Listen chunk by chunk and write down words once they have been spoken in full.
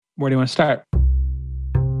Where do you want to start?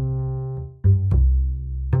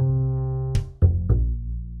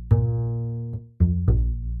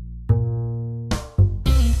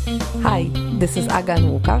 Hi, this is Aga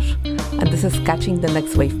and Łukasz, and this is Catching the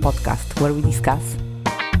Next Wave podcast, where we discuss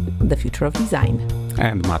the future of design.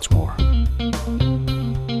 And much more.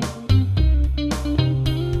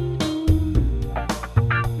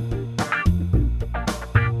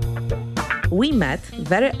 We met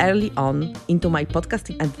very early on into my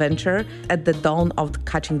podcasting adventure at the dawn of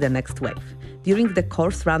Catching the Next Wave, during the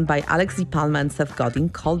course run by Alex Z. Palma and Seth Godin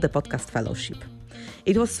called the Podcast Fellowship.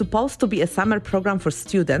 It was supposed to be a summer program for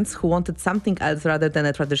students who wanted something else rather than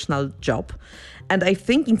a traditional job. And I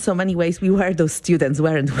think in so many ways we were those students,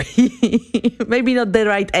 weren't we? Maybe not the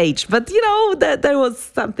right age, but there was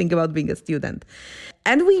something about being a student.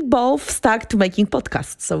 And we both stuck to making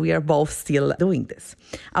podcasts, so we are both still doing this.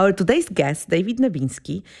 Our today's guest, David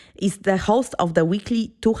Nebinski, is the host of the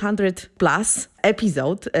weekly 200-plus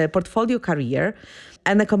episode, Portfolio Career,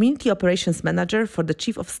 and a community operations manager for the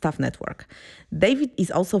Chief of Staff Network. David is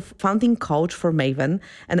also founding coach for Maven,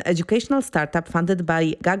 an educational startup funded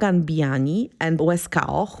by Gagan Biani and Wes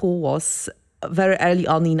Kao, who was very early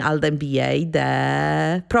on in Alden BA,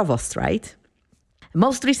 the provost, right?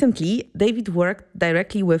 Most recently, David worked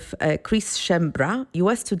directly with Chris Schembra,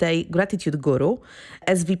 US Today Gratitude Guru,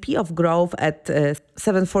 as VP of Growth at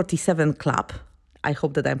 747 Club. I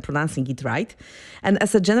hope that I'm pronouncing it right, and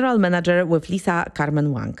as a general manager with Lisa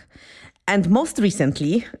Carmen Wang. And most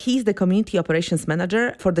recently, he is the community operations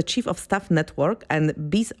manager for the Chief of Staff Network and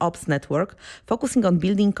Biz Ops Network, focusing on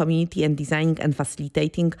building community and designing and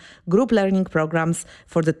facilitating group learning programs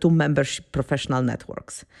for the two membership professional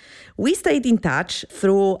networks. We stayed in touch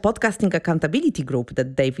through podcasting accountability group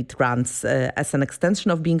that David runs as an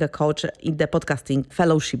extension of being a coach in the podcasting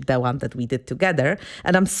fellowship, the one that we did together.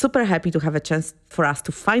 And I'm super happy to have a chance for us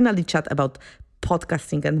to finally chat about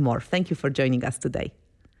podcasting and more. Thank you for joining us today.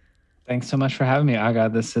 Thanks so much for having me, Aga.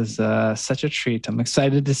 This is such a treat. I'm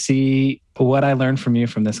excited to see what I learned from you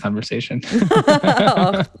from this conversation.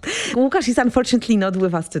 Łukasz is unfortunately not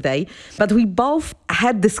with us today, but we both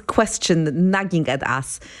had this question nagging at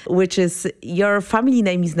us, which is, your family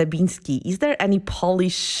name is Nebinski. Is there any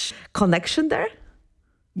Polish connection there?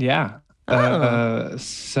 Yeah.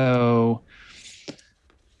 So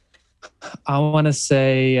I want to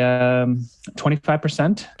say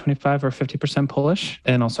 25%, 25 or 50% Polish,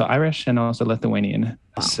 and also Irish, and also Lithuanian.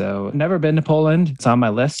 Wow. So never been to Poland. It's on my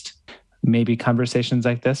list. Maybe conversations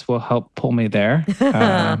like this will help pull me there.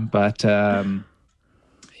 But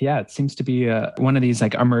it seems to be one of these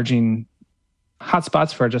like emerging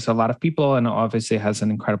hotspots for just a lot of people, and obviously has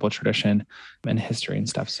an incredible tradition and history and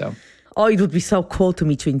stuff. So. Oh, it would be so cool to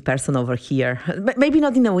meet you in person over here. Maybe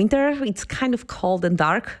not in the winter. It's kind of cold and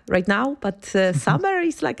dark right now, but summer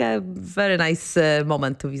is like a very nice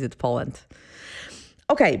moment to visit Poland.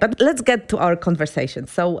 Okay, but let's get to our conversation.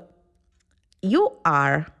 So you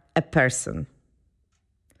are a person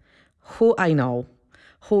who I know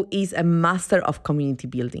who is a master of community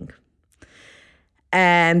building.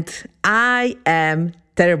 And I am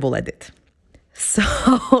terrible at it. So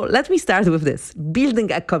let me start with this.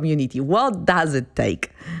 Building a community, what does it take?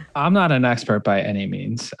 I'm not an expert by any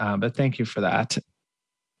means, but thank you for that.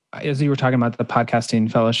 As you were talking about the podcasting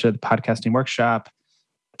fellowship, the podcasting workshop,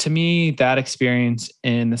 to me, that experience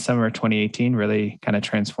in the summer of 2018 really kind of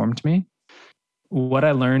transformed me. What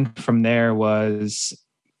I learned from there was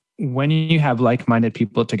when you have like-minded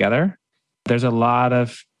people together, there's a lot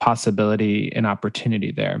of possibility and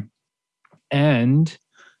opportunity there. And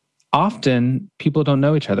often people don't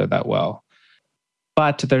know each other that well,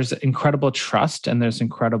 but there's incredible trust and there's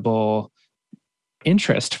incredible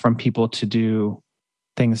interest from people to do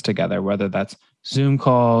things together, whether that's Zoom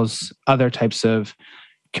calls, other types of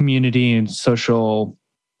community and social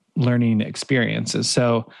learning experiences.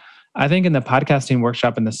 So I think in the podcasting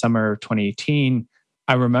workshop in the summer of 2018,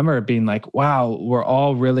 I remember it being like, wow, we're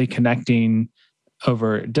all really connecting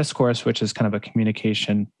over Discourse, which is kind of a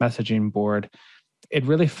communication messaging board. It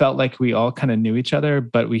really felt like we all kind of knew each other,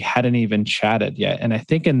 but we hadn't even chatted yet. And I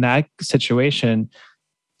think in that situation,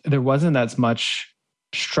 there wasn't as much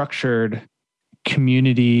structured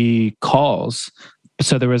community calls.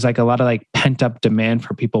 So there was like a lot of like pent up demand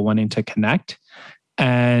for people wanting to connect.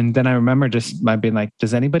 And then I remember just my being like,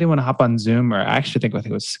 does anybody want to hop on Zoom? Or I actually think it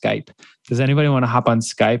was Skype. Does anybody want to hop on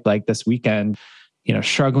Skype like this weekend?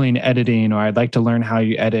 Struggling editing, or I'd like to learn how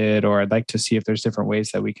you edit, or I'd like to see if there's different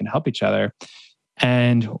ways that we can help each other.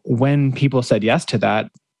 And when people said yes to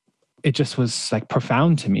that, it just was like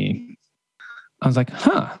profound to me. I was like,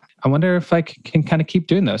 I wonder if I can kind of keep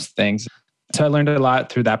doing those things. So I learned a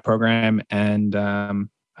lot through that program. And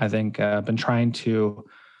I I think I've been trying to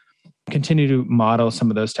continue to model some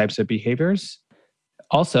of those types of behaviors.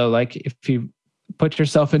 Also, like if you put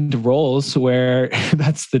yourself into roles where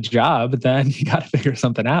that's the job, then you got to figure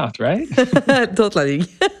something out, right? Totally.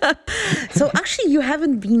 So actually, you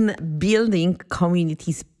haven't been building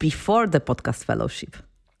communities before the podcast fellowship.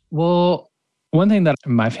 Well, one thing that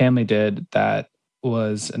my family did that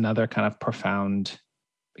was another kind of profound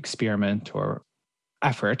experiment or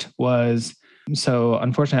effort was, so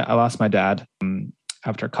unfortunately, I lost my dad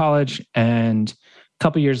after college. And a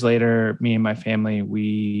couple years later, me and my family,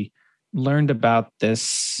 we learned about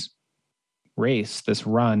this race, this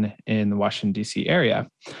run in the Washington, D.C. area.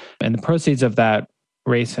 And the proceeds of that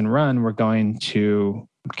race and run were going to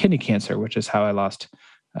kidney cancer, which is how I lost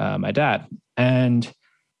my dad. And,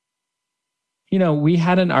 you know, we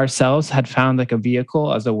hadn't ourselves had found like a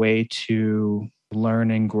vehicle as a way to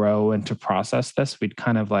learn and grow and to process this. We'd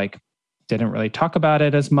kind of like didn't really talk about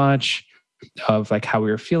it as much of like how we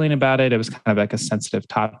were feeling about it. It was kind of like a sensitive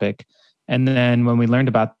topic. And then when we learned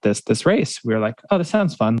about this race, we were like, oh, this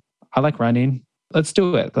sounds fun. I like running. Let's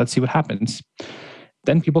do it. Let's see what happens.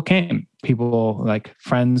 Then people came. People like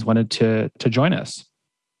friends wanted to join us.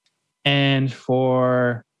 And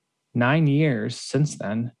for 9 years since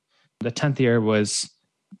then, the 10th year was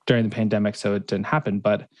during the pandemic, so it didn't happen.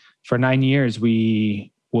 But for 9 years,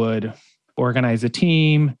 we would organize a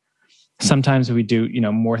team. Sometimes we do,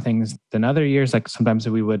 more things than other years. Like sometimes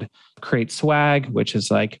we would create swag, which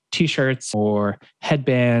is like t-shirts or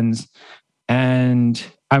headbands. And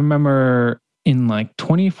I remember in like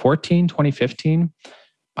 2014, 2015,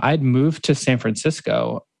 I'd moved to San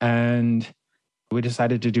Francisco and we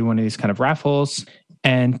decided to do one of these kind of raffles,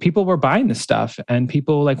 and people were buying this stuff and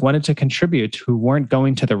people like wanted to contribute who weren't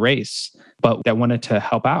going to the race, but that wanted to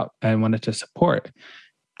help out and wanted to support.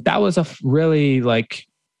 That was a really like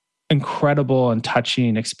incredible and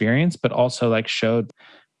touching experience, but also like showed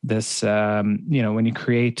this, when you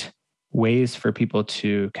create ways for people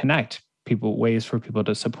to connect, ways for people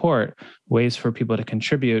to support, ways for people to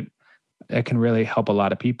contribute, it can really help a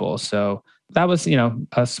lot of people. So that was,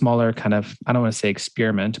 a smaller kind of, I don't want to say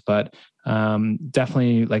experiment, but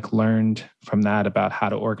definitely like learned from that about how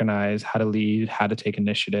to organize, how to lead, how to take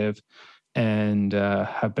initiative, and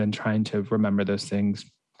have been trying to remember those things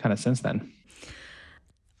kind of since then.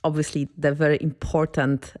 Obviously, the very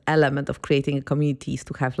important element of creating a community is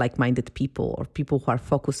to have like-minded people or people who are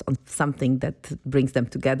focused on something that brings them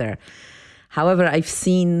together. However, I've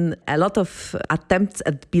seen a lot of attempts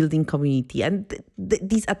at building community, and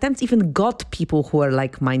these attempts even got people who are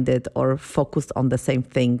like-minded or focused on the same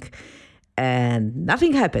thing, and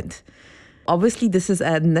nothing happened. Obviously, this is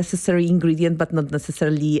a necessary ingredient, but not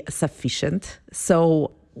necessarily sufficient.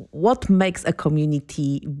 So what makes a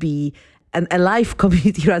community be an alive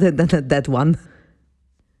community rather than a dead one?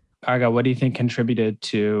 Aga, what do you think contributed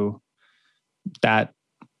to that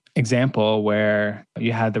example where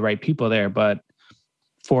you had the right people there, but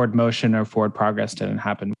forward motion or forward progress didn't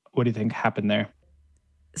happen? What do you think happened there?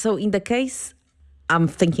 So in the case I'm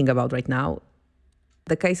thinking about right now,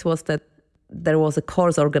 the case was that there was a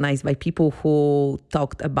course organized by people who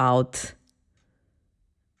talked about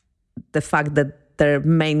the fact that their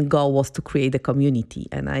main goal was to create a community.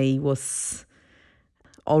 And I was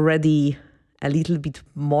already a little bit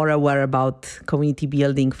more aware about community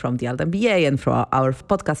building from the ALT-MBA and from our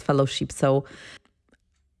podcast fellowship. So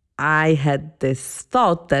I had this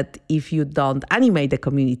thought that if you don't animate the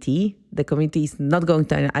community is not going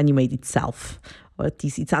to animate itself, or at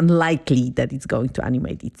least it's unlikely that it's going to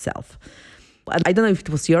animate itself. I don't know if it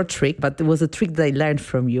was your trick, but it was a trick that I learned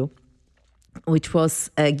from you, which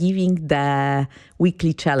was giving the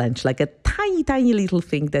weekly challenge, like a tiny, tiny little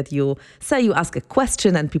thing that you ask a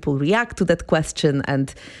question and people react to that question,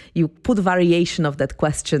 and you put variation of that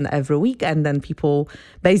question every week, and then people,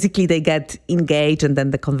 basically they get engaged and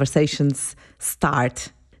then the conversations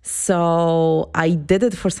start. So I did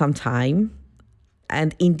it for some time,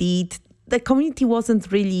 and indeed the community wasn't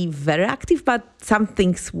really very active, but some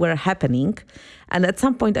things were happening. And at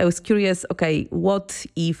some point I was curious, okay, what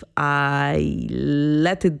if I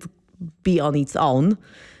let it be on its own?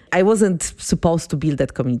 I wasn't supposed to build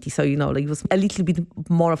that community. So, it was a little bit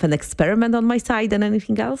more of an experiment on my side than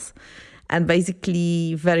anything else. And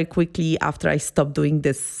basically, very quickly after I stopped doing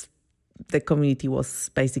this, the community was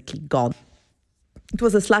basically gone. It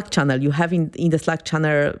was a Slack channel. You have in the Slack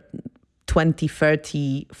channel 20,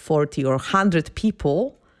 30, 40 or 100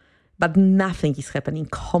 people, but nothing is happening,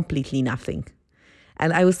 completely nothing.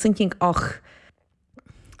 And I was thinking,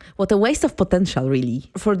 what a waste of potential, really,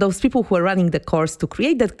 for those people who are running the course to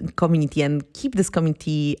create that community and keep this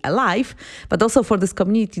community alive, but also for this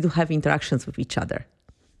community to have interactions with each other.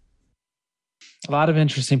 A lot of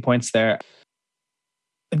interesting points there.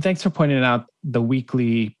 And thanks for pointing out the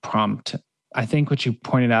weekly prompt. I think what you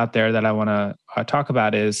pointed out there that I want to talk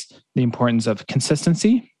about is the importance of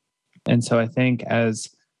consistency. And so I think as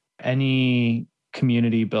any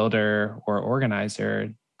community builder or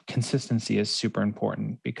organizer, consistency is super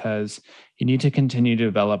important because you need to continue to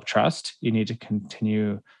develop trust. You need to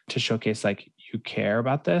continue to showcase like you care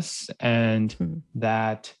about this and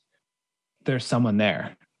that there's someone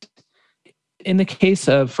there. In the case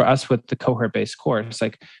of, for us with the cohort-based course,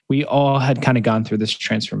 like we all had kind of gone through this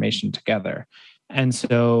transformation together. And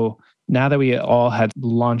so now that we all had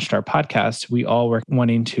launched our podcast, we all were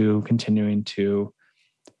continuing to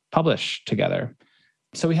publish together.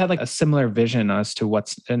 So we had like a similar vision as to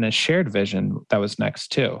what's in a shared vision that was next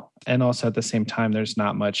too. And also at the same time, there's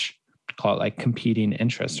not much, call it like competing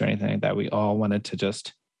interest or anything like that. We all wanted to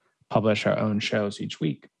just publish our own shows each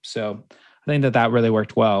week. So I think that really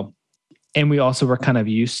worked well. And we also were kind of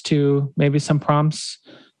used to maybe some prompts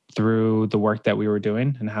through the work that we were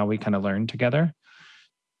doing and how we kind of learned together.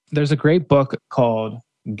 There's a great book called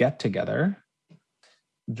Get Together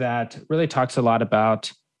that really talks a lot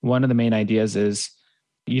about, one of the main ideas is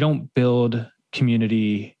you don't build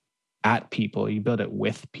community at people, you build it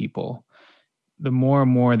with people. The more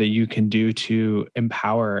and more that you can do to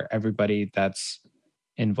empower everybody that's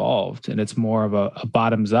involved, and it's more of a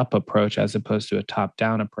bottoms up approach as opposed to a top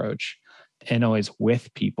down approach, and always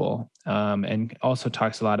with people. And also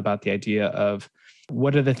talks a lot about the idea of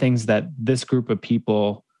what are the things that this group of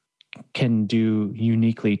people can do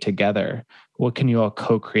uniquely together? What can you all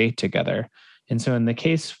co-create together? And so in the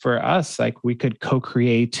case for us, like we could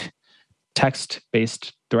co-create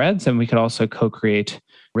text-based threads, and we could also co-create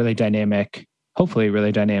hopefully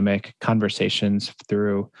really dynamic conversations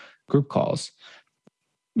through group calls.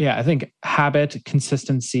 Yeah, I think habit,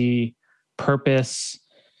 consistency, purpose.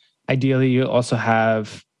 Ideally, you also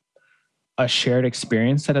have a shared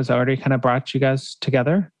experience that has already kind of brought you guys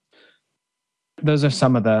together. Those are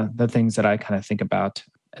some of the things that I kind of think about.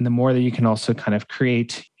 And the more that you can also kind of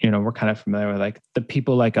create, we're kind of familiar with like the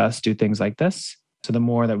people like us do things like this. So the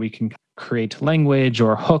more that we can create language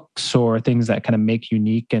or hooks or things that kind of make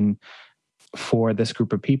unique and for this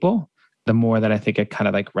group of people, the more that I think it kind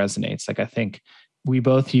of like resonates. Like I think we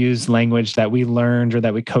both use language that we learned or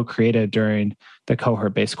that we co-created during the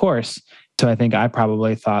cohort-based course. So I think I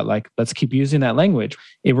probably thought like, let's keep using that language.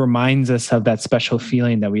 It reminds us of that special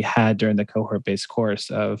feeling that we had during the cohort-based course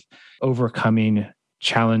of overcoming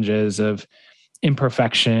challenges of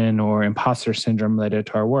imperfection or imposter syndrome related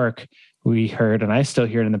to our work. We heard, and I still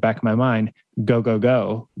hear it in the back of my mind, go, go,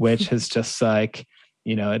 go, which is just like,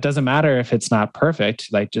 it doesn't matter if it's not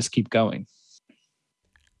perfect, like just keep going.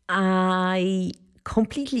 I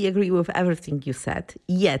completely agree with everything you said.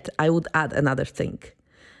 Yet I would add another thing.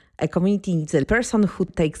 A community needs a person who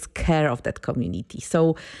takes care of that community.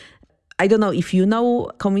 So I don't know if you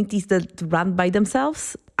know communities that run by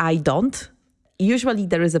themselves. I don't. Usually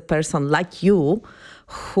there is a person like you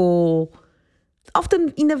who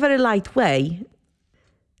often in a very light way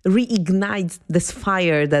reignites this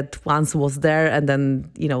fire that once was there. And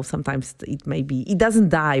then, sometimes it doesn't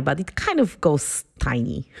die, but it kind of goes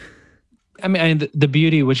tiny. I mean, the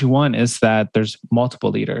beauty, what you want is that there's multiple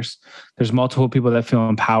leaders. There's multiple people that feel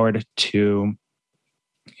empowered to,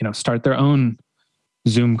 start their own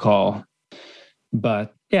Zoom call.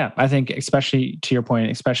 But yeah, I think especially to your point,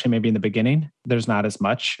 especially maybe in the beginning, there's not as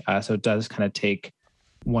much. So it does kind of take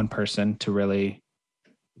one person to really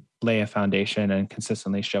lay a foundation and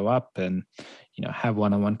consistently show up and, have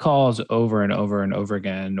one-on-one calls over and over and over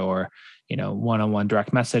again, or, one-on-one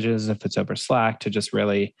direct messages if it's over Slack to just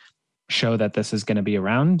really show that this is going to be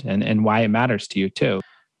around and why it matters to you too.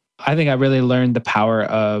 I think I really learned the power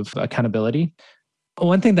of accountability.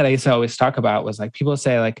 One thing that I used to always talk about was like people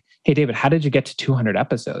say like, hey, David, how did you get to 200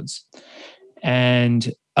 episodes?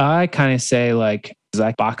 And I kind of say like,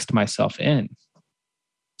 I boxed myself in.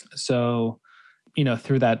 So,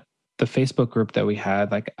 through the Facebook group that we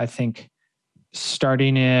had, like I think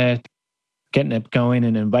starting it, getting it going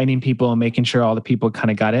and inviting people and making sure all the people kind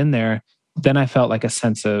of got in there, then I felt like a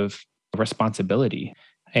sense of responsibility.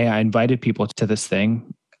 Hey, I invited people to this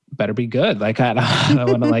thing, better be good. Like I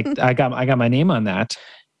want to like, I got my name on that.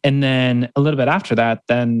 And then a little bit after that,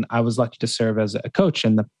 then I was lucky to serve as a coach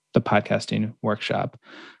in the podcasting workshop,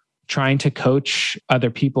 trying to coach other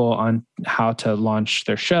people on how to launch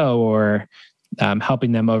their show or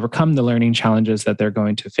helping them overcome the learning challenges that they're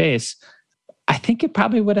going to face. I think it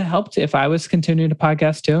probably would have helped if I was continuing to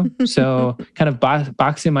podcast too. So kind of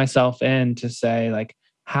boxing myself in to say like,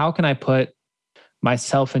 how can I put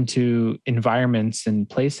myself into environments and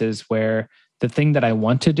places where the thing that I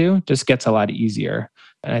want to do just gets a lot easier.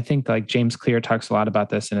 And I think like James Clear talks a lot about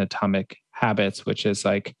this in Atomic Habits, which is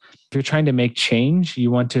like, if you're trying to make change,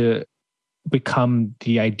 you want to become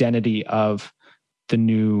the identity of the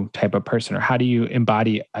new type of person, or how do you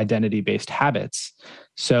embody identity-based habits?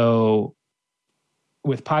 So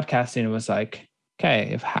with podcasting, it was like,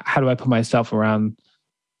 okay, how do I put myself around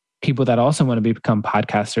people that also want to become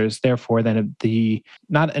podcasters? Therefore, then the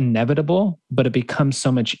not inevitable, but it becomes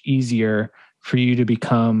so much easier for you to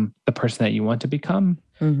become the person that you want to become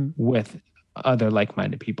with other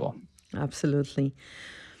like-minded people. Absolutely.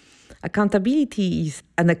 Accountability is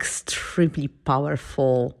an extremely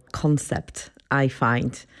powerful concept, I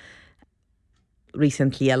find.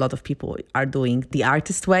 Recently, a lot of people are doing the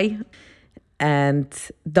artist way. And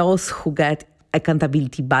those who get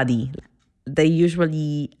accountability buddy, they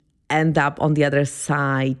usually end up on the other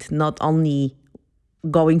side, not only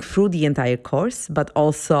going through the entire course, but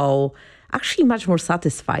also actually much more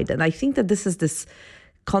satisfied. And I think that this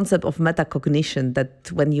concept of metacognition, that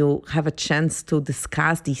when you have a chance to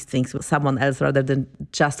discuss these things with someone else rather than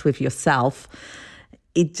just with yourself,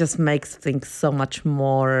 it just makes things so much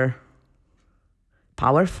more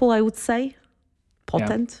powerful, I would say,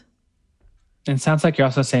 potent. Yeah. And it sounds like you're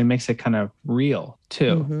also saying it makes it kind of real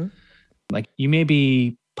too. Like you may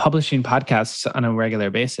be publishing podcasts on a regular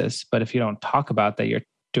basis, but if you don't talk about that you're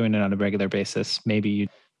doing it on a regular basis, maybe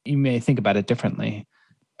you may think about it differently.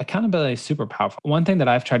 Accountability is super powerful. One thing that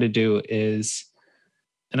I've tried to do is,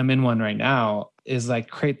 and I'm in one right now, is like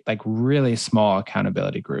create like really small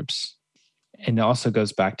accountability groups. And it also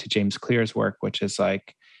goes back to James Clear's work, which is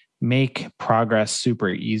like make progress super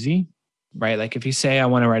easy, right? Like if you say, I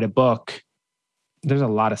want to write a book, there's a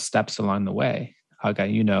lot of steps along the way. Okay,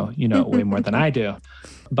 you know way more than I do.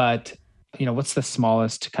 But, what's the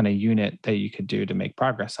smallest kind of unit that you could do to make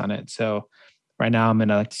progress on it? So right now I'm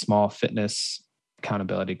in a small fitness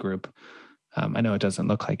accountability group. I know it doesn't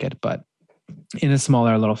look like it, but in a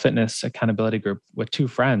smaller little fitness accountability group with 2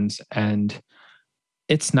 friends. And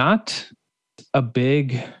it's not a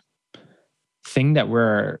big thing that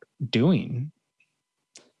we're doing,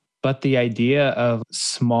 but the idea of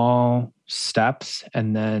small steps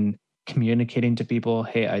and then communicating to people,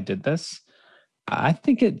 hey, I did this, I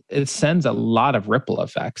think it sends a lot of ripple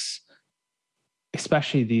effects.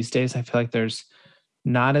 Especially these days, I feel like there's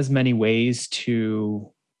not as many ways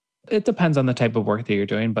to, it depends on the type of work that you're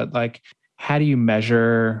doing, but like, how do you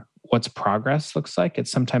measure what's progress looks like? It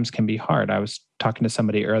sometimes can be hard. I was talking to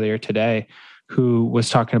somebody earlier today who was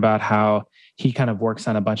talking about how he kind of works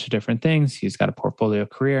on a bunch of different things. He's got a portfolio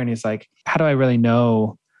career, and he's like, how do I really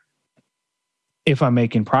know if I'm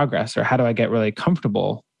making progress, or how do I get really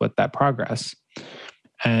comfortable with that progress?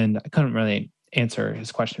 And I couldn't really answer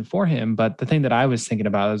his question for him. But the thing that I was thinking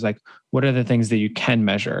about is like, what are the things that you can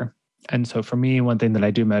measure? And so for me, one thing that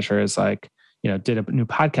I do measure is like, did a new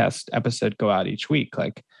podcast episode go out each week?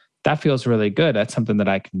 Like that feels really good. That's something that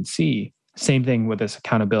I can see. Same thing with this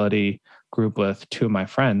accountability group with 2 of my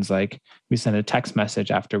friends. Like we send a text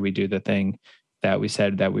message after we do the thing that we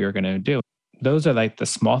said that we were going to do. Those are like the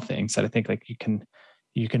small things that I think like you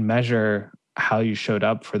can measure how you showed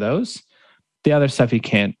up for those. The other stuff you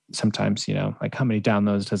can't sometimes, like how many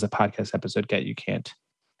downloads does a podcast episode get? You can't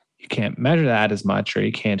measure that as much, or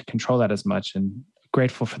you can't control that as much. And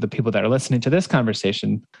grateful for the people that are listening to this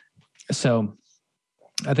conversation. So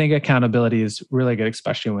I think accountability is really good,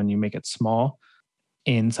 especially when you make it small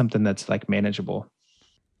in something that's like manageable.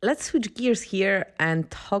 Let's switch gears here and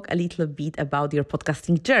talk a little bit about your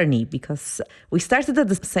podcasting journey, because we started at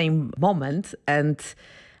the same moment. And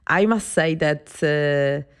I must say that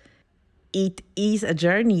it is a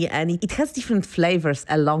journey, and it has different flavors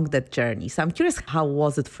along that journey. So I'm curious, how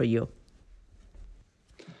was it for you?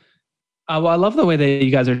 Well, I love the way that you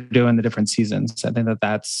guys are doing the different seasons. I think that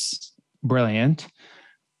that's brilliant.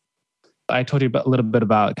 I told you a little bit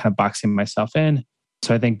about kind of boxing myself in.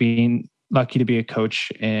 So I think being lucky to be a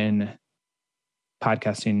coach in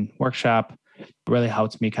podcasting workshop really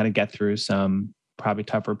helped me kind of get through some probably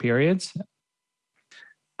tougher periods.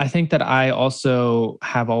 I think that I also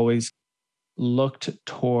have always looked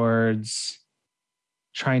towards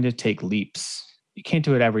trying to take leaps. You can't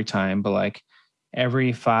do it every time, but like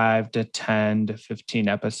every 5 to 10 to 15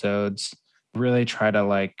 episodes, really try to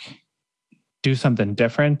like do something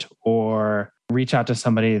different, or reach out to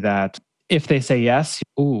somebody that if they say yes,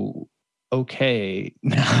 ooh, okay,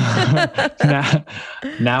 now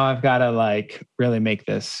I've got to like really make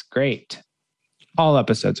this great. All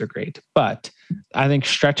episodes are great, but I think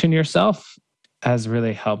stretching yourself has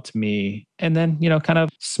really helped me. And then, kind of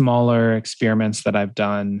smaller experiments that I've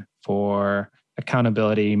done for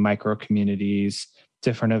accountability, micro communities,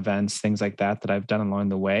 different events, things like that I've done along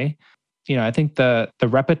the way. I think the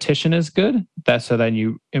repetition is good, that so that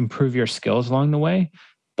you improve your skills along the way.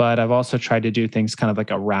 But I've also tried to do things kind of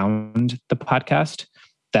like around the podcast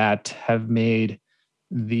that have made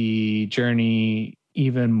the journey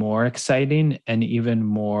even more exciting and even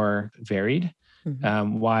more varied,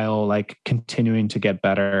 while like continuing to get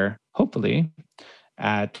better, hopefully,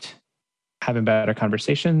 at having better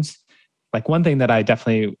conversations. Like one thing that I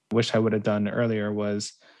definitely wish I would have done earlier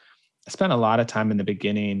was I spent a lot of time in the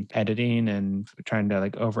beginning editing and trying to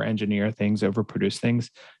like over engineer things, overproduce things.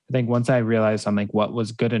 I think once I realized on like what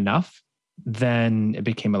was good enough, then it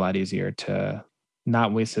became a lot easier to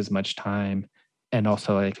not waste as much time and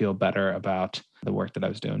also like feel better about the work that I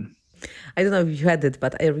was doing. I don't know if you had it,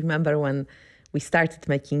 but I remember when we started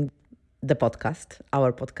making the podcast,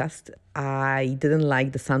 our podcast, I didn't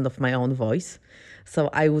like the sound of my own voice. So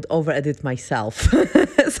I would over edit myself.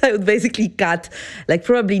 So I would basically cut like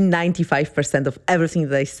probably 95% of everything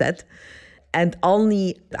that I said. And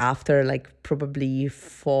only after like probably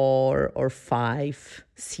 4 or 5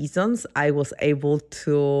 seasons, I was able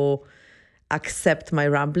to accept my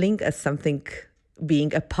rambling as something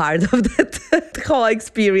being a part of that whole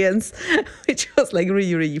experience, which was like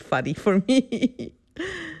really, really funny for me.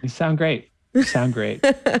 You sound great. You sound great.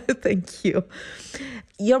 Thank you.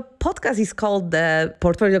 Your podcast is called the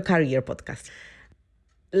Portfolio Career Podcast.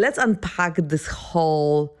 Let's unpack this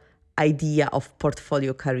whole idea of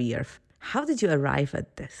portfolio career. How did you arrive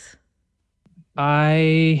at this?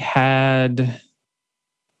 I had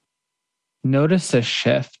noticed a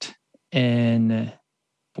shift in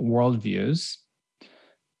worldviews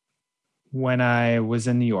when I was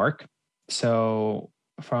in New York. So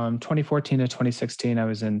from 2014 to 2016, I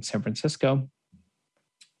was in San Francisco.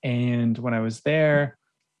 And when I was there,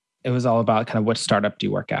 it was all about kind of what startup do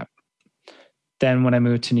you work at? Then when I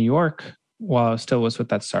moved to New York, while I still was with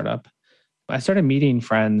that startup, I started meeting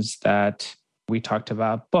friends that we talked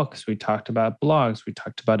about books, we talked about blogs, we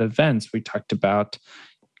talked about events, we talked about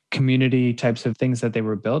community types of things that they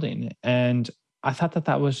were building. And I thought that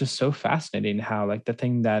that was just so fascinating how like the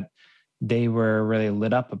thing that they were really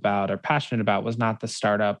lit up about or passionate about was not the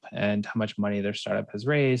startup and how much money their startup has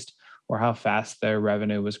raised or how fast their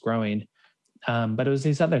revenue was growing. But it was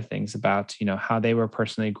these other things about, how they were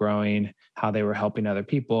personally growing, how they were helping other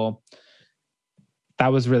people.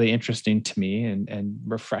 That was really interesting to me and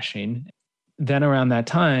refreshing. Then around that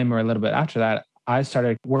time or a little bit after that, I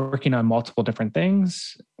started working on multiple different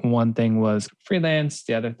things. One thing was freelance.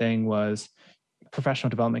 The other thing was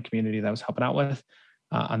professional development community that I was helping out with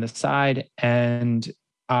on the side. And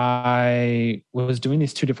I was doing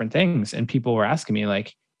these 2 different things and people were asking me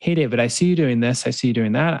like, hey, David, I see you doing this. I see you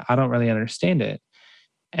doing that. I don't really understand it.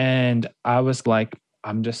 And I was like,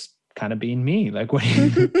 I'm just kind of being me. Like, what do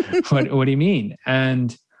you, what do you mean?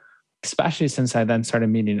 And especially since I then started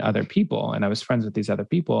meeting other people and I was friends with these other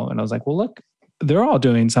people. And I was like, well, look, they're all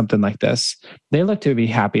doing something like this. They look to be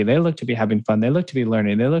happy. They look to be having fun. They look to be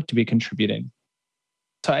learning. They look to be contributing.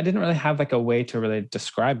 So I didn't really have like a way to really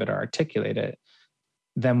describe it or articulate it.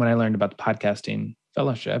 Then when I learned about the podcasting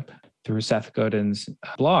fellowship through Seth Godin's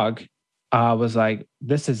blog, I was like,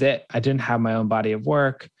 this is it. I didn't have my own body of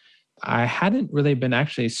work. I hadn't really been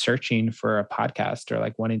actually searching for a podcast or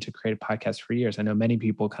like wanting to create a podcast for years. I know many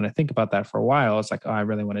people kind of think about that for a while. It's like, oh, I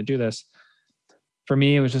really want to do this. For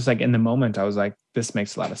me, it was just like in the moment, I was like, this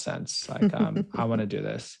makes a lot of sense. Like, I want to do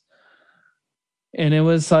this. And it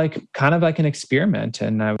was like kind of like an experiment.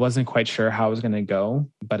 And I wasn't quite sure how it was going to go,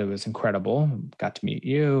 but it was incredible. Got to meet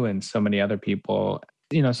you and so many other people.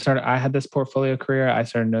 I had this portfolio career. I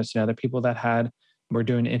started noticing other people that were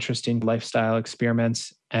doing interesting lifestyle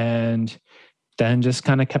experiments and then just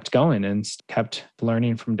kind of kept going and kept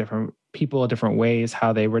learning from different people, different ways,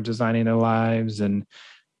 how they were designing their lives and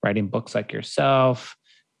writing books like yourself,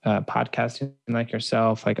 podcasting like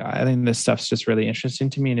yourself. Like, I think this stuff's just really interesting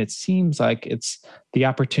to me. And it seems like it's the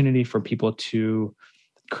opportunity for people to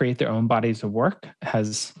create their own bodies of work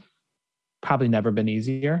has probably never been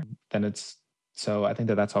easier than it's. So I think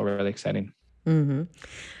that that's all really exciting. Mm-hmm.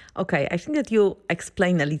 Okay, I think that you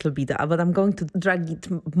explained a little bit, but I'm going to drag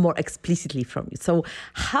it more explicitly from you. So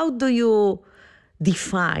how do you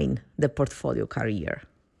define the portfolio career?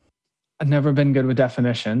 I've never been good with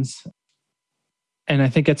definitions. And I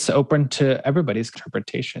think it's open to everybody's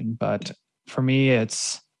interpretation. But for me,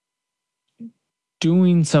 it's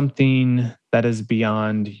doing something that is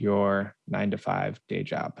beyond your 9-to-5 day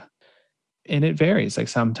job. And it varies. Like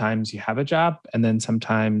sometimes you have a job and then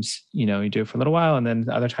sometimes, you do it for a little while and then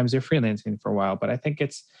other times you're freelancing for a while. But I think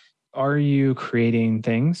are you creating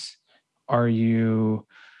things? Are you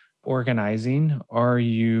organizing? Are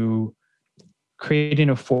you creating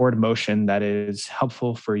a forward motion that is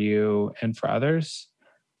helpful for you and for others,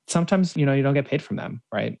 sometimes, you don't get paid from them,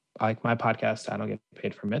 right? Like my podcast, I don't get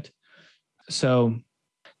paid from it. So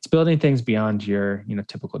it's building things beyond your,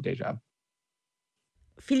 typical day job.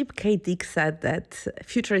 Philip K. Dick said that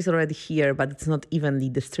future is already here, but it's not evenly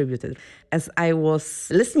distributed. As I was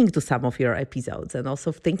listening to some of your episodes and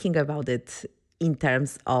also thinking about it in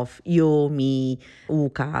terms of you, me,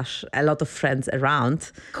 Łukasz, a lot of friends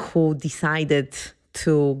around who decided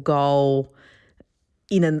to go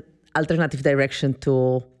in an alternative direction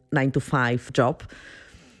to 9-to-5 job,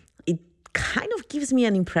 it kind of gives me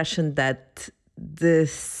an impression that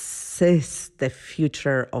this is the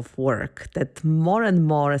future of work, that more and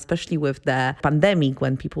more, especially with the pandemic,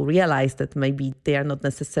 when people realize that maybe they are not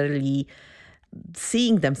necessarily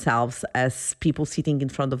seeing themselves as people sitting in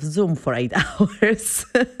front of Zoom for 8 hours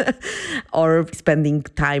or spending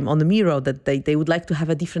time on a mirror, that they would like to have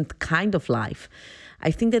a different kind of life. I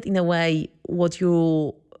think that in a way, what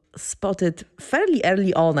you spotted fairly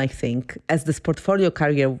early on, I think, as this portfolio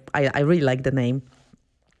career, I really like the name,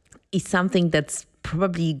 is something that's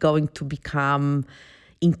probably going to become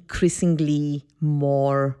increasingly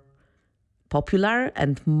more popular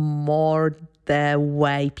and more the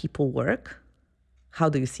way people work. How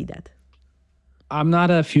do you see that? I'm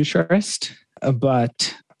not a futurist,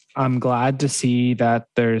 but I'm glad to see that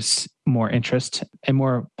there's more interest and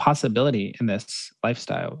more possibility in this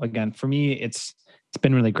lifestyle. Again, for me, it's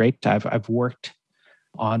been really great. I've worked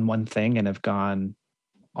on one thing and have gone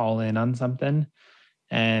all in on something,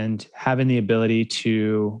 and having the ability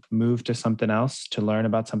to move to something else, to learn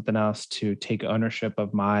about something else, to take ownership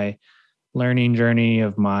of my learning journey,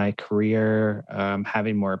 of my career,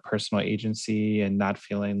 having more personal agency and not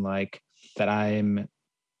feeling like that I'm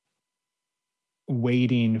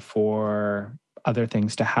waiting for other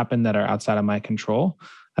things to happen that are outside of my control.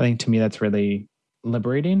 I think to me, that's really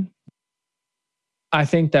liberating. I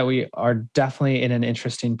think that we are definitely in an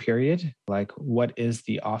interesting period. Like, what is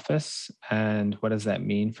the office and what does that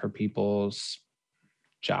mean for people's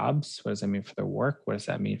jobs? What does that mean for their work? What does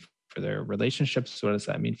that mean for their relationships? What does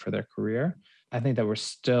that mean for their career? I think that we're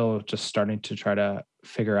still just starting to try to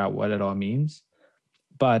figure out what it all means.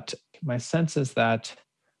 But my sense is that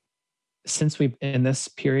since we've been in this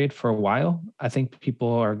period for a while, I think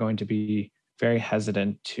people are going to be very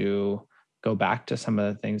hesitant to go back to some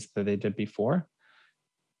of the things that they did before,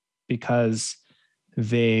 because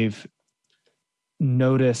they've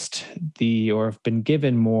noticed or have been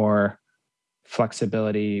given more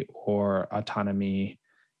flexibility or autonomy,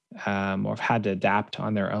 or have had to adapt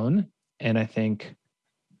on their own. And I think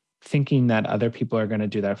thinking that other people are going to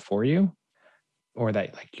do that for you, or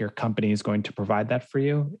that like your company is going to provide that for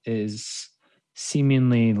you, is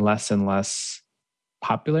seemingly less and less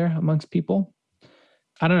popular amongst people.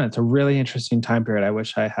 I don't know. It's a really interesting time period. I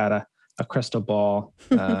wish I had a crystal ball.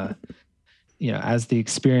 As the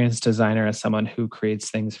experienced designer, as someone who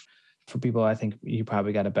creates things for people, I think you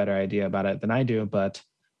probably got a better idea about it than I do. But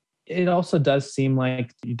it also does seem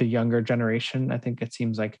like the younger generation, I think it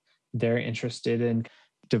seems like they're interested in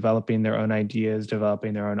developing their own ideas,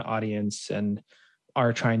 developing their own audience, and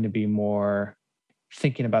are trying to be more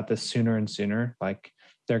thinking about this sooner and sooner. Like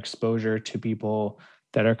their exposure to people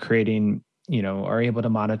that are creating, are able to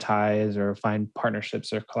monetize or find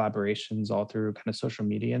partnerships or collaborations all through kind of social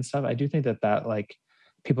media and stuff. I do think that like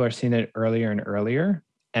people are seeing it earlier and earlier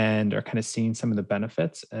and are kind of seeing some of the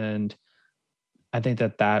benefits. And I think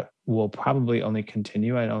that will probably only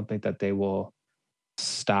continue. I don't think that they will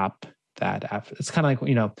stop that after. It's kind of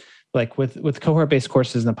like, like with cohort-based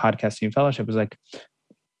courses in the podcasting fellowship, is like,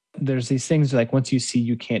 there's these things like once you see,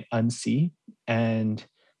 you can't unsee. And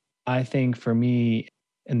I think for me,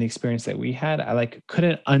 in the experience that we had, I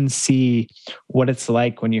couldn't unsee what it's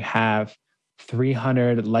like when you have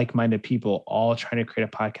 300 like-minded people all trying to create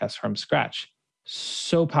a podcast from scratch.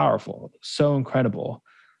 So powerful, so incredible.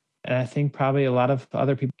 And I think probably a lot of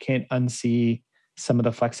other people can't unsee some of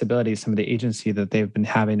the flexibility, some of the agency that they've been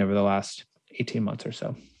having over the last 18 months or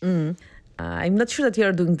so. I'm not sure that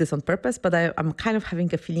you're doing this on purpose, but I'm kind of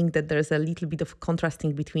having a feeling that there's a little bit of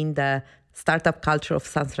contrasting between the startup culture of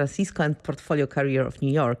San Francisco and portfolio career of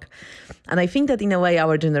New York. And I think that in a way,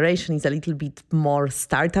 our generation is a little bit more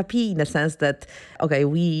startup-y in the sense that, okay,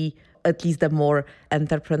 we, at least the more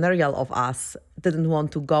entrepreneurial of us, didn't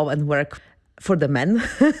want to go and work for the men.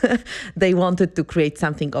 They wanted to create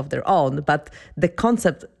something of their own, but the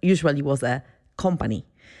concept usually was a company.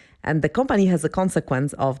 And the company has a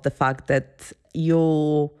consequence of the fact that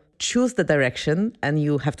you choose the direction and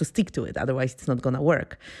you have to stick to it. Otherwise, it's not going to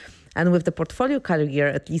work. And with the portfolio career,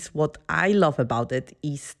 at least what I love about it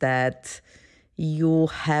is that you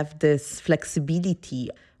have this flexibility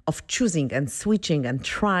of choosing and switching and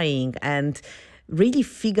trying and really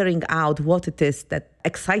figuring out what it is that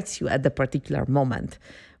excites you at the particular moment,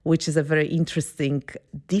 which is a very interesting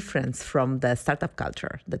difference from the startup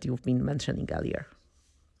culture that you've been mentioning earlier.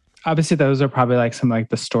 Obviously, those are probably like some like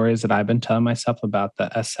the stories that I've been telling myself about the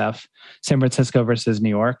SF, San Francisco versus New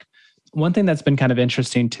York. One thing that's been kind of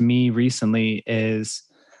interesting to me recently is,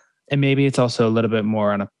 and maybe it's also a little bit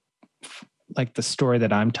more on a like the story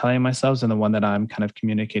that I'm telling myself and the one that I'm kind of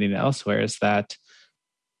communicating elsewhere, is that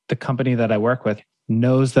the company that I work with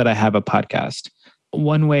knows that I have a podcast.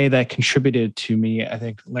 One way that contributed to me, I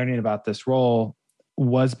think, learning about this role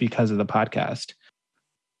was because of the podcast.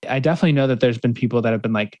 I definitely know that there's been people that have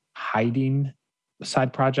been like hiding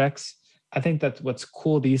side projects. I think that what's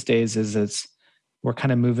cool these days is we're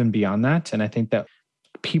kind of moving beyond that. And I think that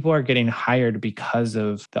people are getting hired because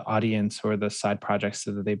of the audience or the side projects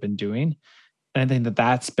that they've been doing. And I think that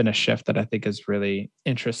that's been a shift that I think is really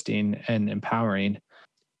interesting and empowering.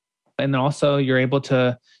 And also you're able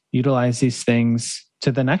to utilize these things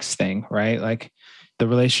to the next thing, right? Like the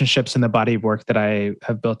relationships and the body of work that I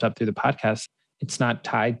have built up through the podcast, it's not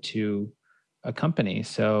tied to a company.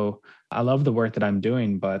 So I love the work that I'm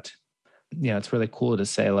doing, but it's really cool to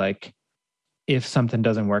say like, if something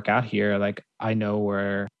doesn't work out here, like I know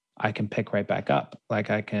where I can pick right back up. Like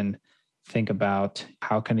I can think about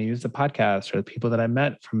how can I use the podcast or the people that I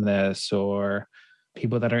met from this or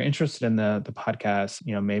people that are interested in the podcast,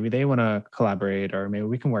 maybe they want to collaborate or maybe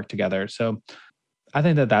we can work together. So I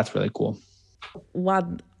think that that's really cool.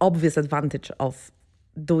 One obvious advantage of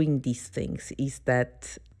doing these things is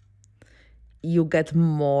that you get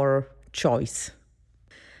more choice.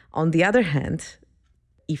 On the other hand,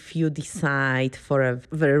 if you decide for a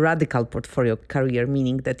very radical portfolio career,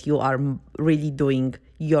 meaning that you are really doing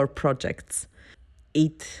your projects,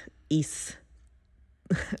 it is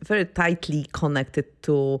very tightly connected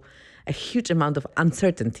to a huge amount of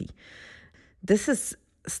uncertainty. This is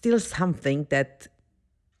still something that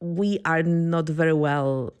we are not very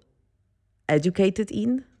well educated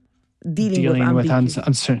in, dealing with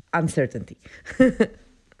uncertainty. It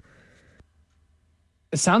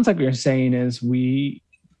sounds like what you're saying is we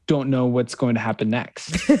don't know what's going to happen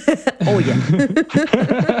next. Oh, yeah.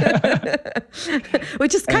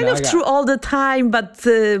 Which is kind of true all the time, but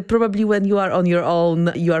probably when you are on your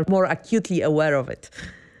own, you are more acutely aware of it.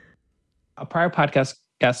 A prior podcast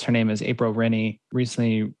guest, her name is April Rennie,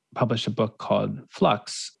 recently published a book called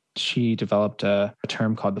Flux. She developed a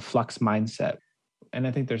term called the Flux mindset. And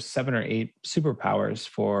I think there's 7 or 8 superpowers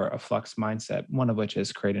for a Flux mindset, one of which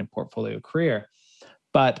is creating a portfolio career.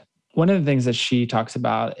 But one of the things that she talks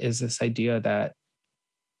about is this idea that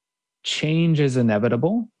change is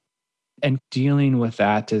inevitable and dealing with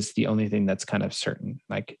that is the only thing that's kind of certain.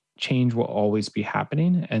 Like change will always be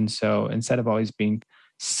happening. And so instead of always being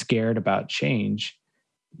scared about change,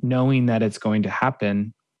 knowing that it's going to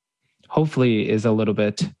happen, hopefully is a little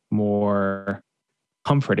bit more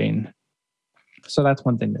comforting. So that's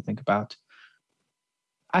one thing to think about.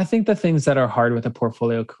 I think the things that are hard with a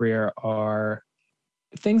portfolio career are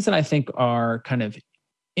things that I think are kind of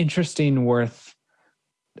interesting, worth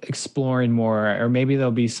exploring more, or maybe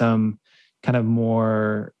there'll be some kind of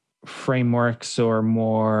more frameworks or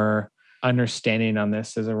more understanding on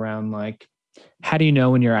this is around like, how do you know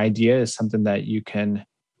when your idea is something that you can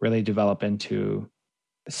really develop into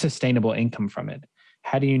sustainable income from it?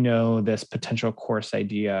 How do you know this potential course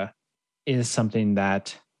idea is something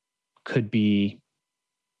that could be,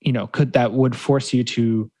 that would force you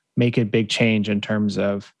to make a big change in terms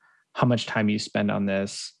of how much time you spend on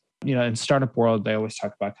this? In startup world, they always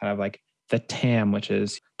talk about kind of like the TAM, which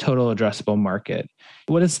is total addressable market.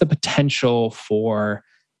 What is the potential for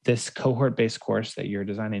this cohort-based course that you're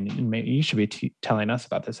designing? And maybe you should be telling us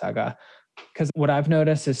about this, Aga, because what I've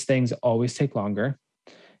noticed is things always take longer.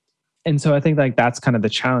 And so I think like that's kind of the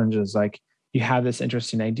challenge is like you have this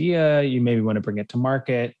interesting idea, you maybe want to bring it to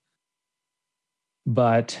market,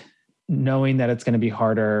 but knowing that it's going to be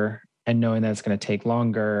harder and knowing that it's going to take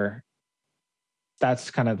longer,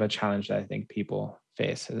 that's kind of a challenge that I think people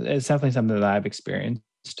face. It's definitely something that I've experienced.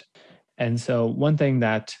 And so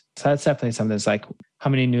that's definitely something that's like, how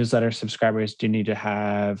many newsletter subscribers do you need to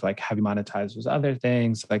have? Like, have you monetized those other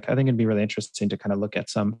things? Like, I think it'd be really interesting to kind of look at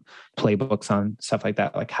some playbooks on stuff like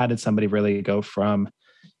that. Like, how did somebody really go from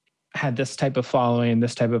had this type of following,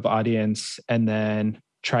 this type of audience, and then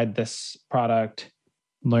tried this product,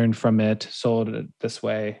 learned from it, sold it this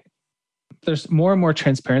way? There's more and more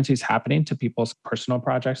transparencies happening to people's personal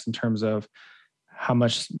projects in terms of how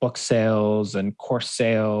much book sales and course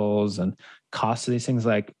sales and cost of these things.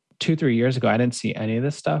 Like 2-3 years ago, I didn't see any of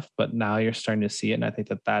this stuff, but now you're starting to see it. And I think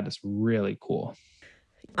that that is really cool.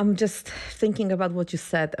 I'm just thinking about what you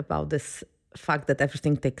said about this fact that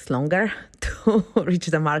everything takes longer to reach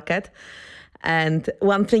the market. And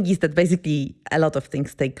one thing is that basically a lot of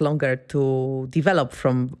things take longer to develop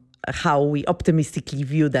from how we optimistically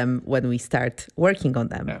view them when we start working on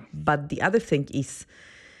them. Yeah. But the other thing is,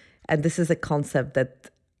 and this is a concept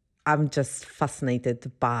that I'm just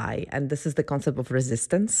fascinated by, and this is the concept of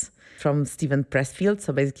resistance from Steven Pressfield.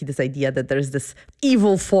 So basically this idea that there is this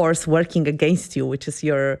evil force working against you, which is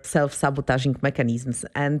your self-sabotaging mechanisms.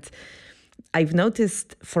 And I've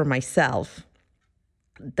noticed for myself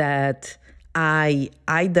that I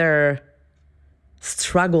either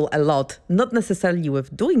struggle a lot, not necessarily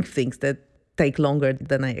with doing things that take longer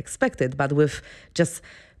than I expected, but with just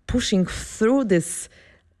pushing through this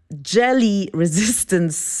jelly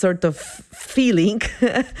resistance sort of feeling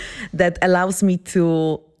that allows me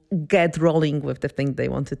to get rolling with the thing they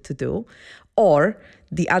wanted to do. Or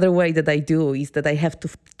the other way that I do is that I have to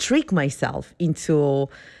trick myself into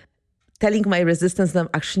telling my resistance that I'm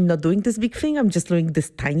actually not doing this big thing. I'm just doing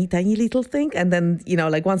this tiny, tiny little thing. And then,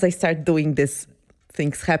 like once I start doing this,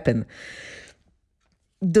 things happen.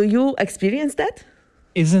 Do you experience that?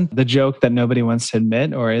 Isn't the joke that nobody wants to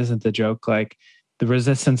admit, or isn't the joke like the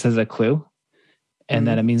resistance is a clue and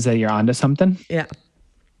that it means that you're onto something? Yeah.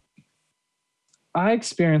 I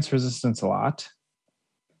experience resistance a lot.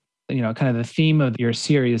 Kind of the theme of your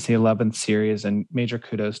series, the 11th series, and major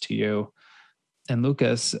kudos to you and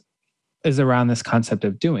Lucas, is around this concept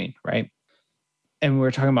of doing, right? And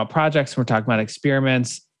we're talking about projects, we're talking about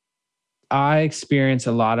experiments. I experience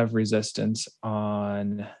a lot of resistance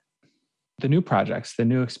on the new projects, the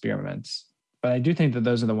new experiments. But I do think that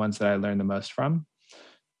those are the ones that I learn the most from.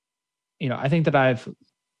 I think that I've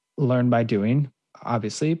learned by doing,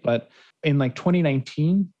 obviously, but in like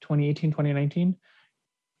 2018, 2019,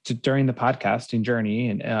 during the podcasting journey,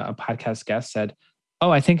 and a podcast guest said,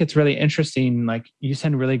 "Oh, I think it's really interesting. Like you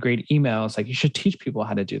send really great emails. Like you should teach people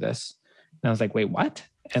how to do this." And I was like, "Wait, what?"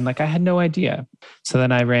 And like I had no idea. So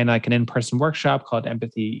then I ran like an in-person workshop called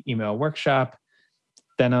Empathy Email Workshop.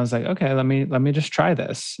 Then I was like, okay, let me just try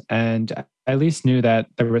this. And I at least knew that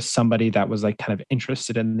there was somebody that was like kind of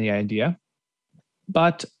interested in the idea.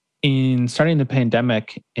 But in starting the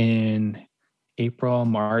pandemic in April,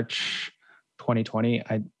 March 2020,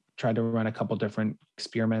 I tried to run a couple different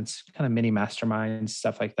experiments, kind of mini masterminds,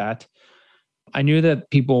 stuff like that. I knew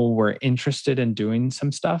that people were interested in doing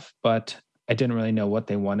some stuff, but I didn't really know what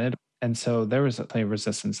they wanted. And so there was a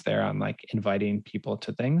resistance there on like inviting people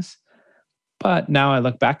to things. But now I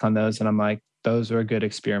look back on those and I'm like, those were good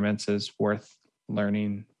experiments, is worth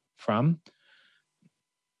learning from.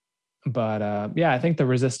 But I think the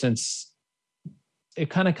resistance,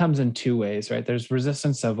 it kind of comes in two ways, right? There's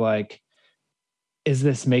resistance of like, is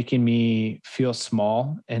this making me feel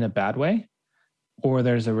small in a bad way? Or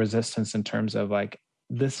there's a resistance in terms of like,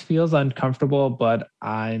 this feels uncomfortable, but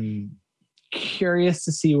I'm curious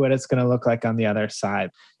to see what it's going to look like on the other side.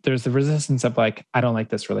 There's the resistance of like, I don't like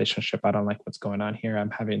this relationship. I don't like what's going on here.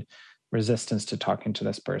 I'm having resistance to talking to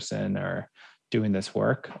this person or doing this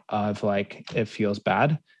work, of like, it feels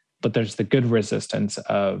bad. But there's the good resistance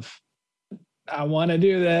of, I want to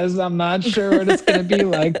do this. I'm not sure what it's going to be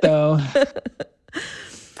like though.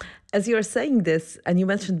 As you were saying this, and you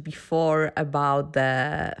mentioned before about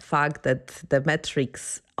the fact that the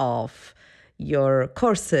metrics of your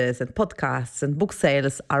courses and podcasts and book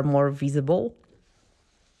sales are more visible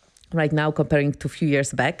right now comparing to a few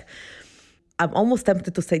years back, I'm almost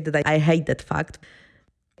tempted to say that I hate that fact.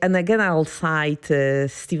 And again, I'll cite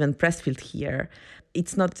Steven Pressfield here.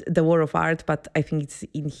 It's not The War of Art, but I think it's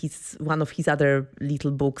in one of his other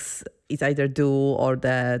little books. It's either Do or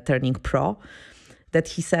The Turning Pro, that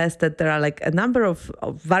he says that there are like a number of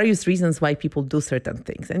various reasons why people do certain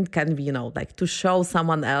things. And it can be, like to show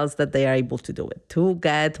someone else that they are able to do it, to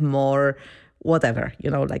get more, whatever,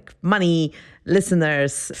 like money,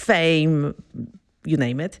 listeners, fame, you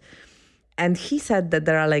name it. And he said that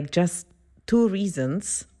there are like just two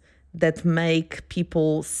reasons that make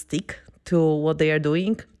people stick to what they are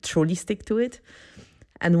doing, truly stick to it.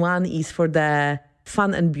 And one is for the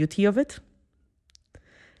fun and beauty of it.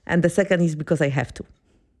 And the second is because I have to.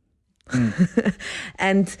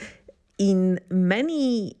 And in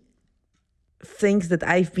many things that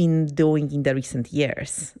I've been doing in the recent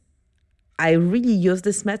years, I really use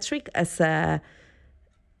this metric as a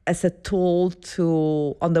tool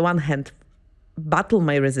to, on the one hand, battle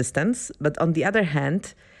my resistance, but on the other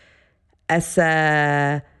hand, as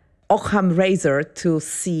a Occam razor to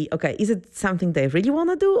see, okay, is it something that I really want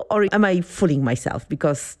to do, or am I fooling myself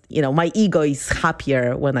because, my ego is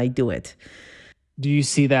happier when I do it? Do you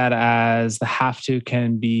see that as the have to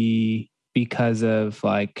can be because of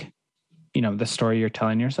the story you're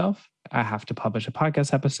telling yourself? I have to publish a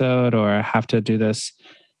podcast episode, or I have to do this.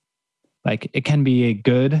 Like, it can be a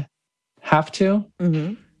good have to,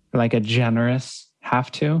 like a generous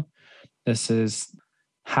have to. This is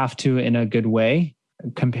have to in a good way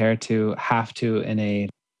compared to have to in a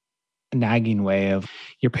nagging way of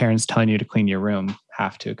your parents telling you to clean your room,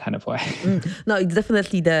 have to kind of way. No, it's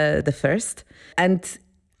definitely the first. And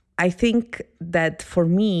I think that for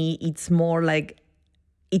me, it's more like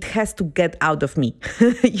it has to get out of me,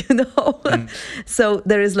 So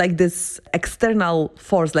there is like this external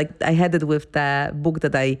force, like I had it with the book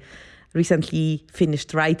that I recently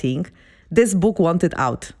finished writing. This book wanted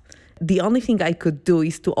out. The only thing I could do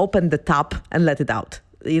is to open the tap and let it out.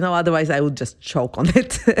 Otherwise I would just choke on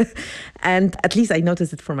it. And at least I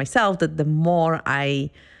noticed it for myself that the more I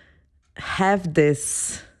have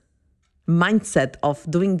this mindset of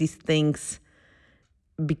doing these things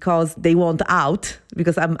because they want out,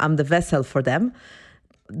 because I'm the vessel for them,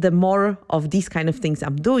 the more of these kind of things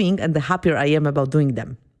I'm doing and the happier I am about doing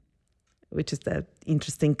them, which is the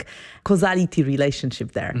interesting causality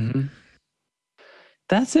relationship there. Mm-hmm.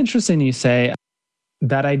 That's interesting you say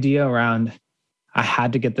that idea around I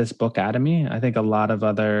had to get this book out of me. I think a lot of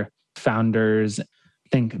other founders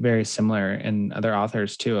think very similar, and other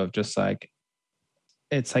authors too, of just like,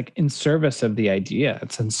 it's like in service of the idea.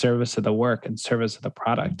 It's in service of the work, in service of the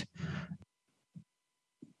product.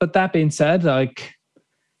 But that being said, like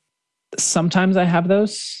sometimes I have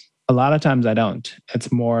those, a lot of times I don't.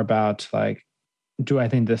 It's more about like, do I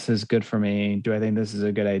think this is good for me? Do I think this is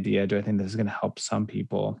a good idea? Do I think this is going to help some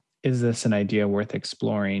people? Is this an idea worth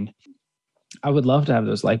exploring? I would love to have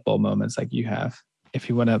those light bulb moments like you have. If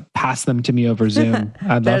you want to pass them to me over Zoom,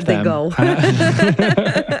 I'd love them. There they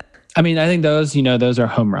go. I mean, I think those are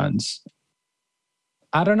home runs.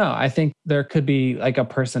 I don't know. I think there could be like a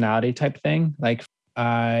personality type thing. Like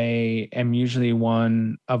I am usually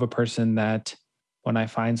one of a person that when I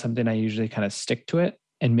find something, I usually kind of stick to it.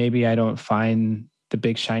 And maybe I don't find the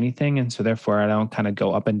big shiny thing. And so therefore I don't kind of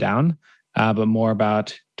go up and down, but more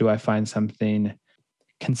about, do I find something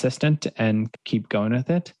consistent and keep going with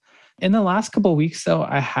it? In the last couple of weeks though,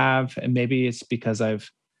 I have, and maybe it's because I've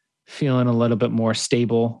feeling a little bit more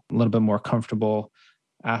stable, a little bit more comfortable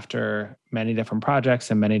after many different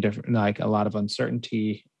projects and many different, like a lot of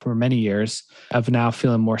uncertainty for many years, of now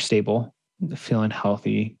feeling more stable, feeling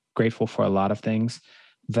healthy, grateful for a lot of things,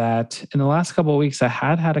 that in the last couple of weeks, I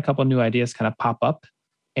had a couple of new ideas kind of pop up.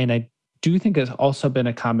 And I do think it's also been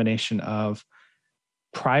a combination of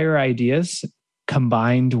prior ideas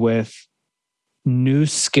combined with new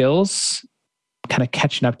skills kind of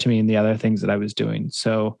catching up to me in the other things that I was doing.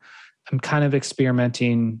 So I'm kind of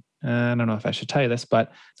experimenting. I don't know if I should tell you this,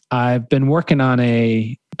 but I've been working on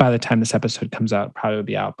by the time this episode comes out, probably will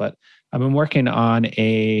be out, but I've been working on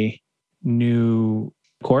a new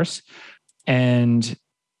course, and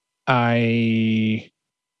I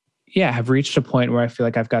have reached a point where I feel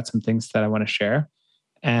like I've got some things that I want to share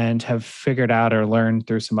and have figured out or learned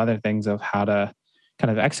through some other things of how to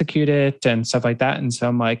kind of execute it and stuff like that. And so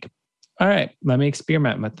I'm like, all right, let me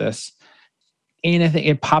experiment with this. And I think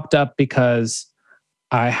it popped up because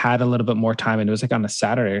I had a little bit more time, and it was like on a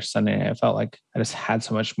Saturday or Sunday. I felt like I just had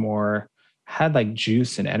so much more, had like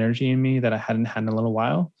juice and energy in me that I hadn't had in a little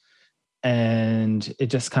while. And it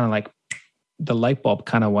just kind of like the light bulb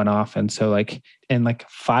kind of went off. And so like in like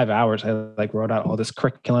 5 hours, I like wrote out all this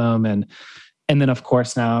curriculum, and then of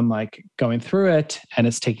course now I'm like going through it, and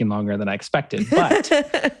it's taking longer than I expected. But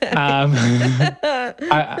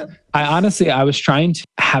I honestly, I was trying to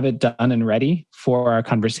have it done and ready for our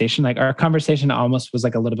conversation. Like our conversation almost was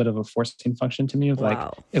like a little bit of a forcing function to me of like,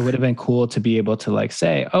 it would have been cool to be able to like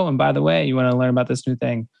say, oh, and by the way, you want to learn about this new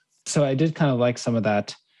thing. So I did kind of like some of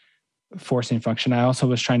that forcing function. I also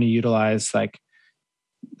was trying to utilize, like,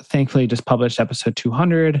 thankfully just published episode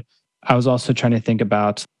 200. I was also trying to think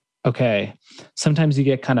about, okay, sometimes you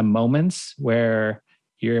get kind of moments where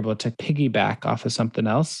you're able to piggyback off of something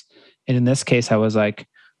else. And in this case, I was like,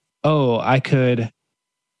 oh, I could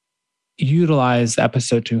utilize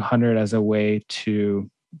episode 200 as a way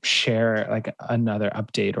to share like another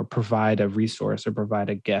update or provide a resource or provide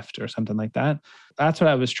a gift or something like that. That's what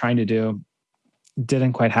I was trying to do.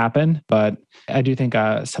 Didn't quite happen, but I do think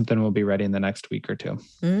something will be ready in the next week or two.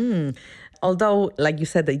 Although, like you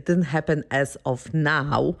said, it didn't happen as of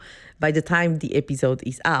now. By the time the episode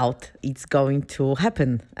is out, it's going to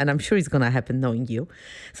happen. And I'm sure it's going to happen knowing you.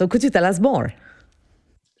 So could you tell us more?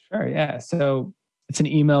 Sure. Yeah. So it's an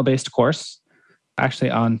email-based course actually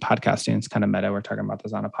on podcasting. It's kind of meta. We're talking about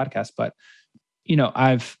this on a podcast, but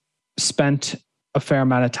I've spent a fair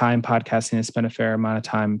amount of time podcasting. I spent a fair amount of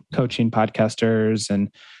time coaching podcasters.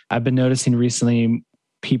 And I've been noticing recently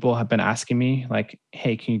people have been asking me like,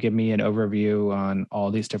 hey, can you give me an overview on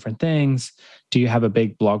all these different things? Do you have a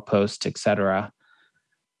big blog post, etc.?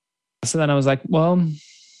 So then I was like, well,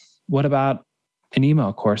 what about an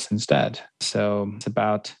email course instead? So it's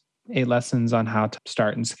about 8 lessons on how to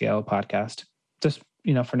start and scale a podcast. Just,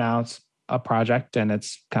 for now, it's a project and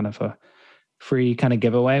it's kind of a free kind of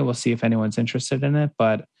giveaway. We'll see if anyone's interested in it.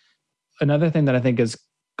 But another thing that I think is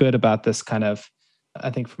good about this I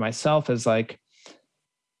think for myself is like,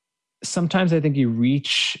 sometimes I think you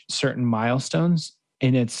reach certain milestones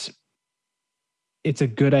and it's a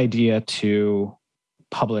good idea to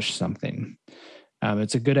publish something.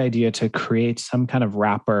 It's a good idea to create some kind of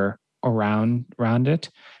wrapper around it.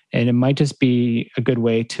 And it might just be a good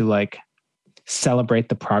way to like celebrate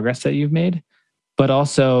the progress that you've made. But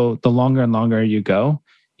also the longer and longer you go,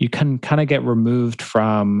 you can kind of get removed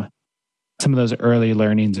from some of those early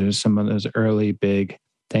learnings or some of those early big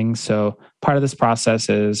things. So part of this process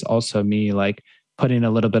is also me like putting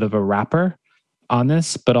a little bit of a wrapper on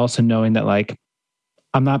this, but also knowing that like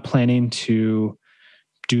I'm not planning to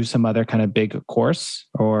do some other kind of big course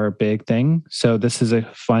or big thing. So this is a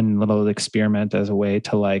fun little experiment as a way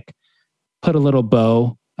to like put a little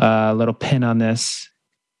bow, a little pin on this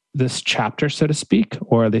chapter, so to speak,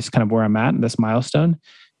 or at least kind of where I'm at, this milestone,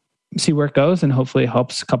 see where it goes, and hopefully it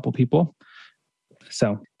helps a couple people.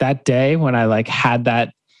 So that day when I like had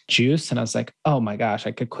that juice and I was like, oh my gosh,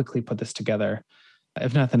 I could quickly put this together.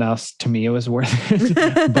 If nothing else, to me, it was worth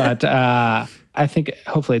it. But I think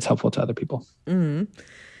hopefully it's helpful to other people. Mm.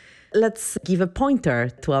 Let's give a pointer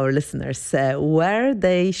to our listeners where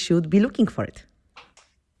they should be looking for it.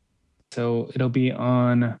 So it'll be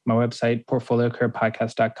on my website,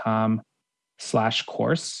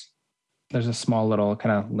 portfoliocareerpodcast.com/course. There's a small little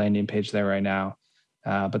kind of landing page there right now.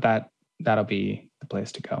 But that'll be the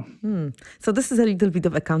place to go. So this is a little bit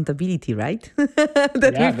of accountability, right?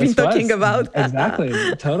 that we've been talking about. Exactly.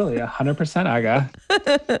 Totally. 100%, Aga.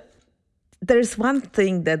 There's one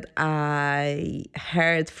thing that I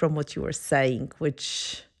heard from what you were saying,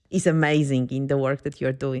 which is amazing in the work that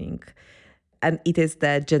you're doing. And it is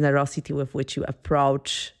the generosity with which you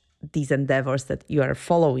approach these endeavors that you are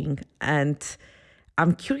following. And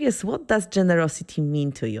I'm curious, what does generosity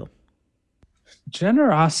mean to you?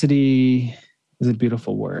 Generosity is a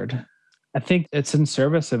beautiful word. I think it's in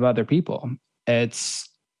service of other people. It's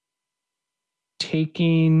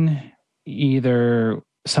taking either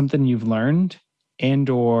something you've learned and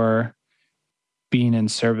or being in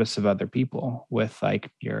service of other people with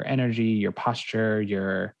like your energy, your posture,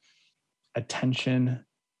 your attention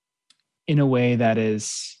in a way that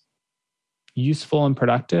is useful and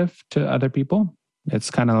productive to other people.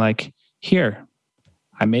 It's kind of like, here,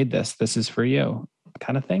 I made this. This is for you,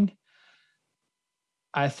 kind of thing.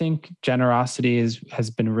 I think generosity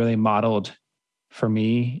has been really modeled for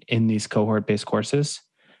me in these cohort-based courses.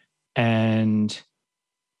 And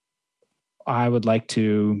I would like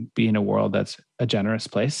to be in a world that's a generous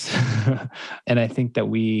place. And I think that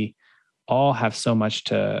we all have so much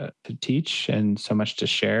to teach and so much to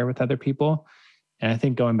share with other people. And I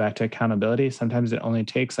think going back to accountability, sometimes it only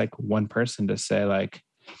takes like one person to say like,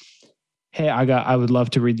 hey, I would love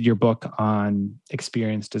to read your book on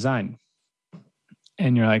experience design.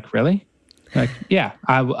 And you're like, really? Like, yeah,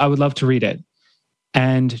 I would love to read it.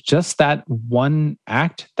 And just that one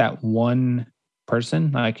act, that one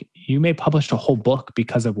person, like you may publish a whole book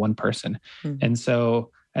because of one person. Mm-hmm. And so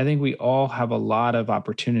I think we all have a lot of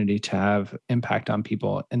opportunity to have impact on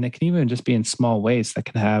people. And it can even just be in small ways that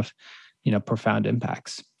can have, profound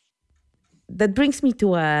impacts. That brings me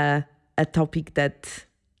to a topic that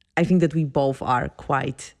I think that we both are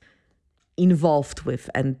quite involved with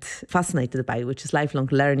and fascinated by, which is lifelong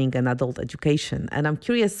learning and adult education. And I'm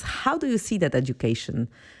curious, how do you see that education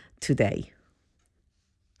today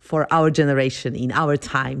for our generation, in our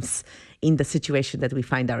times, in the situation that we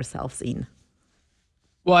find ourselves in?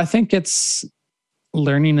 Well, I think it's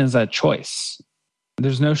learning is a choice.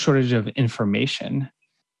 There's no shortage of information.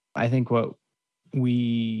 I think what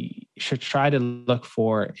we should try to look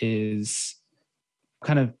for is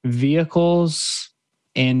kind of vehicles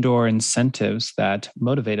and or incentives that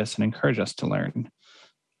motivate us and encourage us to learn.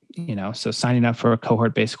 So signing up for a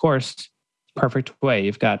cohort-based course, perfect way.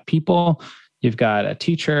 You've got people, you've got a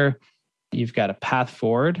teacher, you've got a path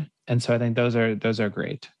forward. And so I think those are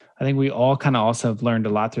great. I think we all kind of also have learned a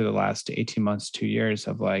lot through the last 18 months, 2 years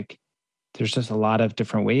of like, there's just a lot of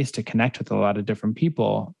different ways to connect with a lot of different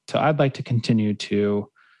people. So I'd like to continue to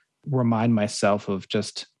remind myself of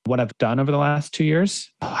just what I've done over the last 2 years,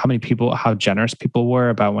 how generous people were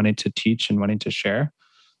about wanting to teach and wanting to share.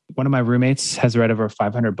 One of my roommates has read over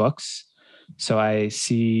 500 books. So I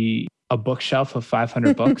see a bookshelf of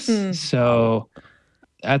 500 books. So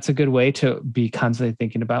that's a good way to be constantly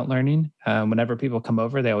thinking about learning. Whenever people come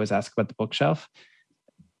over, they always ask about the bookshelf.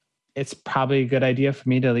 It's probably a good idea for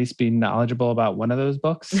me to at least be knowledgeable about one of those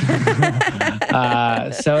books. So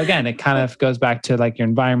again, it kind of goes back to like your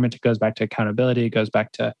environment. It goes back to accountability. It goes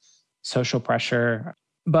back to social pressure.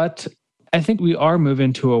 But I think we are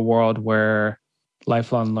moving to a world where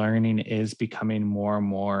lifelong learning is becoming more and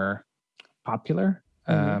more popular.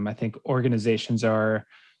 I think organizations are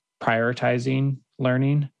prioritizing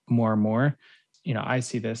learning more and more. I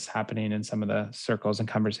see this happening in some of the circles and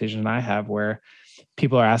conversations I have where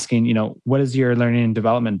people are asking, what is your learning and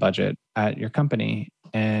development budget at your company?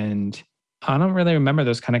 And I don't really remember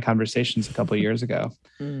those kind of conversations a couple of years ago.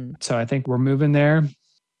 So I think we're moving there.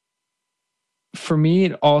 For me,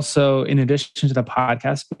 it also, in addition to the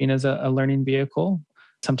podcast being as a learning vehicle,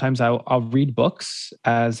 sometimes I'll read books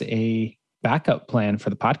as a backup plan for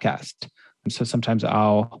the podcast. And so sometimes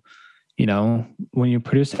I'll, when you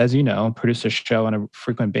produce a show on a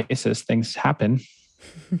frequent basis, things happen.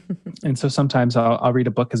 And so sometimes I'll read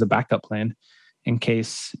a book as a backup plan in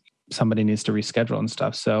case somebody needs to reschedule and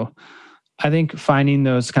stuff. So I think finding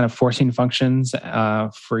those kind of forcing functions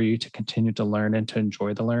for you to continue to learn and to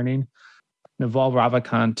enjoy the learning. Naval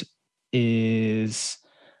Ravikant is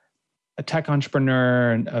a tech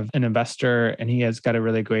entrepreneur and an investor, and he has got a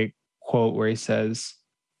really great quote where he says,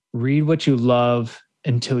 read what you love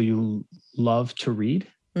until you love to read.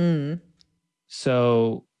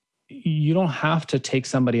 So you don't have to take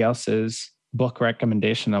somebody else's book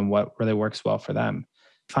recommendation on what really works well for them.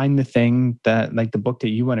 Find the thing that, like the book that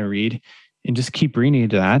you want to read, and just keep reading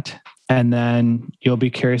that. And then you'll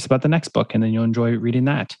be curious about the next book, and then you'll enjoy reading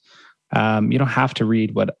that. You don't have to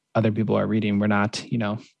read what other people are reading. We're not,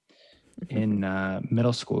 in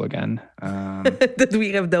middle school again. That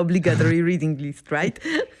we have the obligatory reading list, right?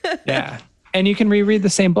 Yeah. And you can reread the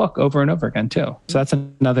same book over and over again too. So that's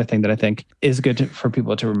another thing that I think is good for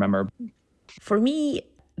people to remember. For me,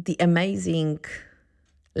 the amazing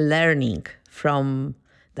learning from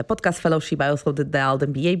the podcast fellowship, I also did the ALT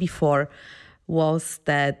MBA before, was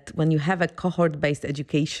that when you have a cohort-based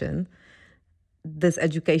education, this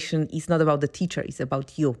education is not about the teacher, it's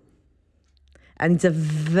about you. And it's a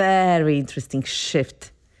very interesting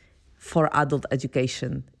shift for adult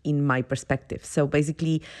education in my perspective. So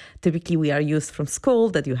basically, typically we are used from school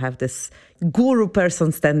that you have this guru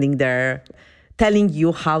person standing there telling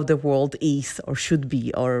you how the world is or should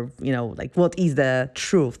be, or, like what is the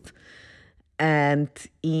truth. And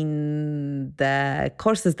in the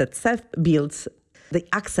courses that Seth builds, the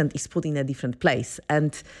accent is put in a different place.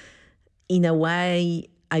 And in a way,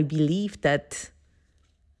 I believe that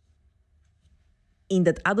in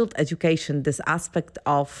that adult education, this aspect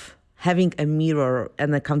of having a mirror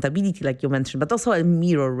and accountability, like you mentioned, but also a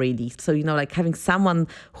mirror really. So, like having someone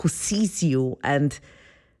who sees you and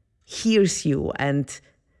hears you and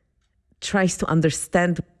tries to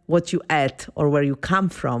understand what you add or where you come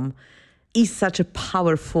from is such a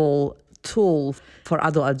powerful tool for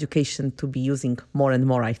adult education to be using more and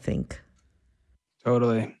more, I think.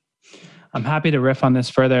 Totally. I'm happy to riff on this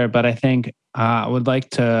further, but I think I would like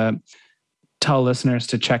to tell listeners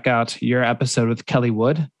to check out your episode with Kelly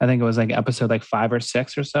Wood. I think it was like episode 5 or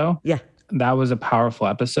 6 or so. Yeah. That was a powerful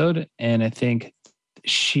episode. And I think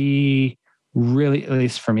she really, at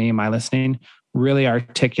least for me, my listening, really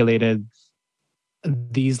articulated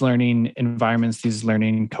these learning environments, these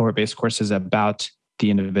learning cohort-based courses about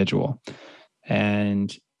the individual.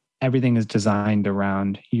 And everything is designed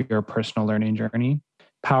around your personal learning journey.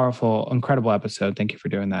 Powerful, incredible episode. Thank you for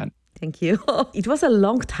doing that. Thank you. It was a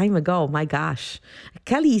long time ago. My gosh.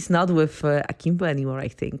 Kelly is not with Akimbo anymore, I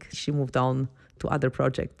think. She moved on to other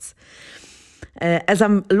projects. As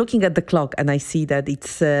I'm looking at the clock and I see that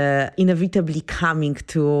it's inevitably coming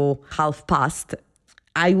to past,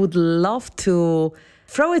 I would love to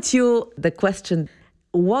throw at you the question,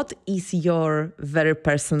 what is your very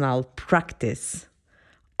personal practice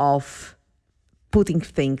of putting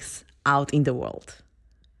things out in the world?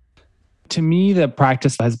 To me, the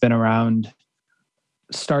practice has been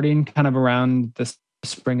starting kind of around the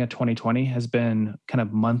spring of 2020 has been kind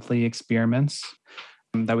of monthly experiments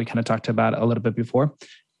that we kind of talked about a little bit before.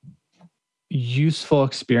 Useful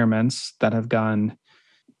experiments that have gone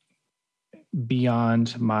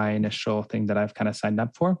beyond my initial thing that I've kind of signed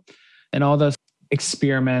up for. And all those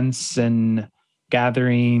experiments and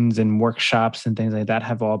gatherings and workshops and things like that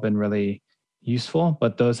have all been really useful,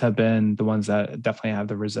 but those have been the ones that definitely have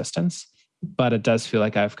the resistance. But it does feel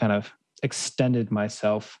like I've kind of extended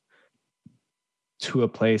myself to a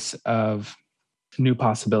place of new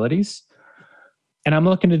possibilities. And I'm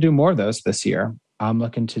looking to do more of those this year. I'm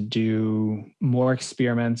looking to do more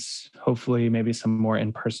experiments, hopefully maybe some more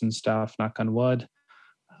in-person stuff, knock on wood.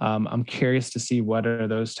 I'm curious to see what are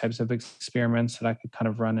those types of experiments that I could kind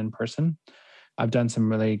of run in person. I've done some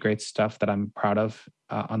really great stuff that I'm proud of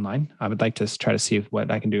online. I would like to try to see what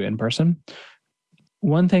I can do in person.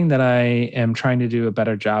 One thing that I am trying to do a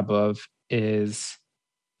better job of is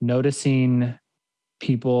noticing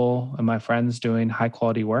people and my friends doing high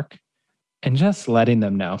quality work and just letting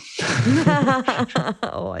them know.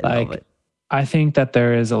 Oh, I love it. I think that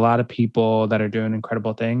there is a lot of people that are doing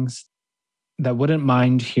incredible things that wouldn't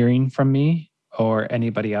mind hearing from me or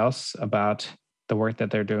anybody else about the work that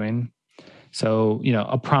they're doing. So,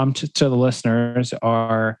 a prompt to the listeners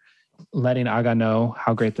are letting Aga know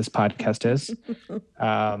how great this podcast is.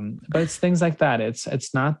 But it's things like that.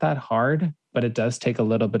 It's not that hard, but it does take a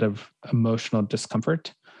little bit of emotional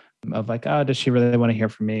discomfort of like, oh, does she really want to hear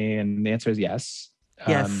from me? And the answer is yes.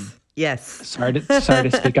 Yes. Sorry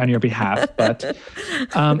to speak on your behalf, but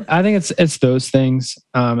I think it's those things.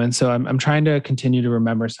 And so I'm trying to continue to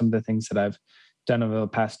remember some of the things that I've done over the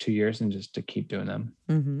past 2 years and just to keep doing them.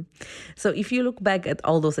 Mm-hmm. So if you look back at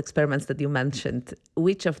all those experiments that you mentioned,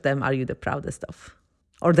 which of them are you the proudest of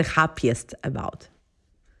or the happiest about?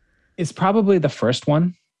 It's probably the first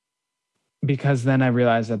one, because then I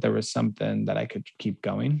realized that there was something that I could keep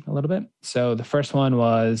going a little bit. So the first one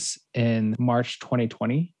was in March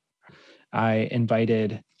 2020. I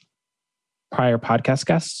invited prior podcast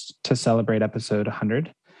guests to celebrate episode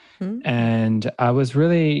 100. Mm-hmm. And I was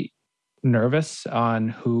really nervous on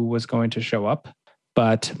who was going to show up.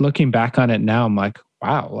 But looking back on it now, I'm like,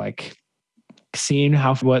 wow, like seeing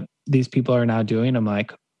what these people are now doing, I'm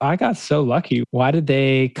like, I got so lucky. Why did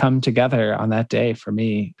they come together on that day for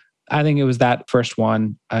me? I think it was that first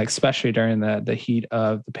one, especially during the heat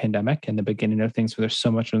of the pandemic and the beginning of things where there's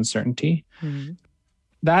so much uncertainty. Mm-hmm.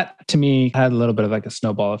 That to me had a little bit of like a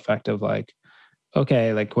snowball effect of like,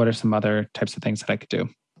 okay, like what are some other types of things that I could do?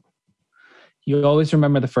 You always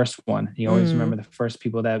remember the first one. You always remember the first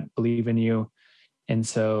people that believe in you. And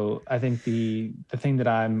so I think the thing that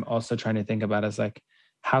I'm also trying to think about is like,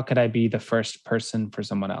 how could I be the first person for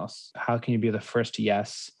someone else? How can you be the first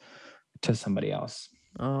yes to somebody else?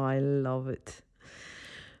 Oh, I love it.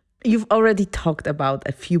 You've already talked about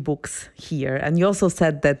a few books here, and you also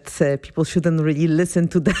said that people shouldn't really listen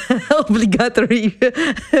to the obligatory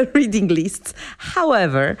reading lists.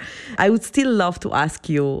 However, I would still love to ask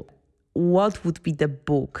you, what would be the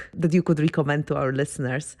book that you could recommend to our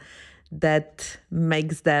listeners that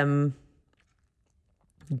makes them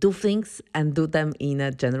do things and do them in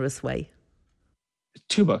a generous way?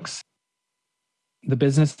 2 books. The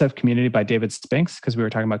Business of Community by David Spinks, because we were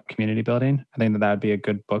talking about community building. I think that would be a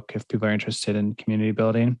good book if people are interested in community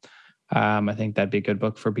building. I think that'd be a good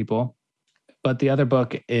book for people. But the other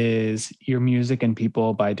book is Your Music and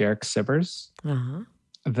People by Derek Sivers. Uh-huh.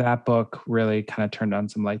 That book really kind of turned on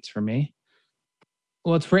some lights for me.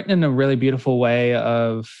 Well, it's written in a really beautiful way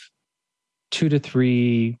of 2 to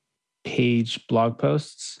 3 page blog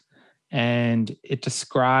posts. And it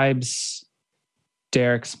describes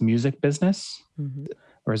Derek's music business,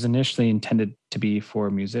 or is initially intended to be for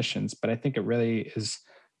musicians, but I think it really is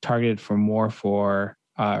targeted or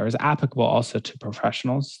is applicable also to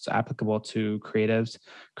professionals. It's applicable to creatives,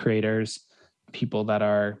 creators, people that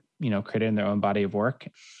are, creating their own body of work.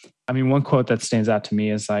 I mean, one quote that stands out to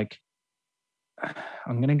me is like,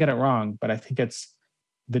 I'm going to get it wrong, but I think it's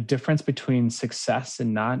the difference between success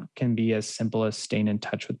and not can be as simple as staying in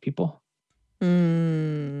touch with people.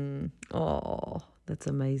 Oh, that's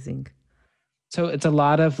amazing. So it's a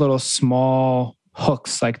lot of little small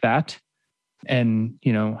hooks like that, and,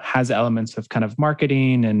 has elements of kind of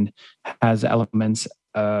marketing and has elements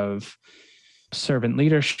of servant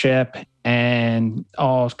leadership, and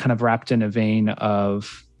all kind of wrapped in a vein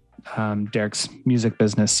of Derek's music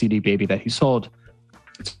business, CD Baby, that he sold.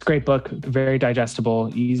 It's a great book, very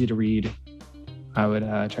digestible, easy to read. I would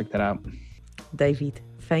check that out. David,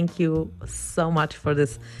 thank you so much for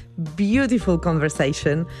this beautiful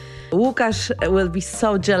conversation. Łukasz will be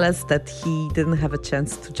so jealous that he didn't have a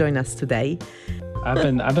chance to join us today. I've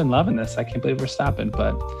been loving this. I can't believe we're stopping,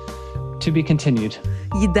 but to be continued.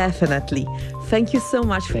 Yeah, definitely. Thank you so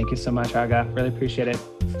much. Thank you so much, Aga. Really appreciate it.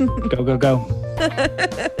 Go, go, go.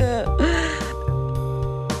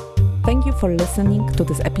 Thank you for listening to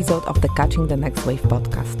this episode of the Catching the Next Wave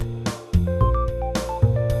podcast.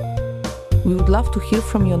 We would love to hear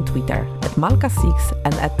from you on Twitter at Malka6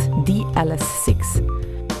 and at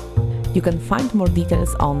DLS6. You can find more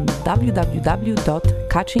details on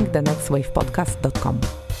www.catchingthenextwavepodcast.com.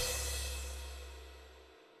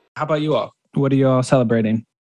 How about you all? What are you all celebrating?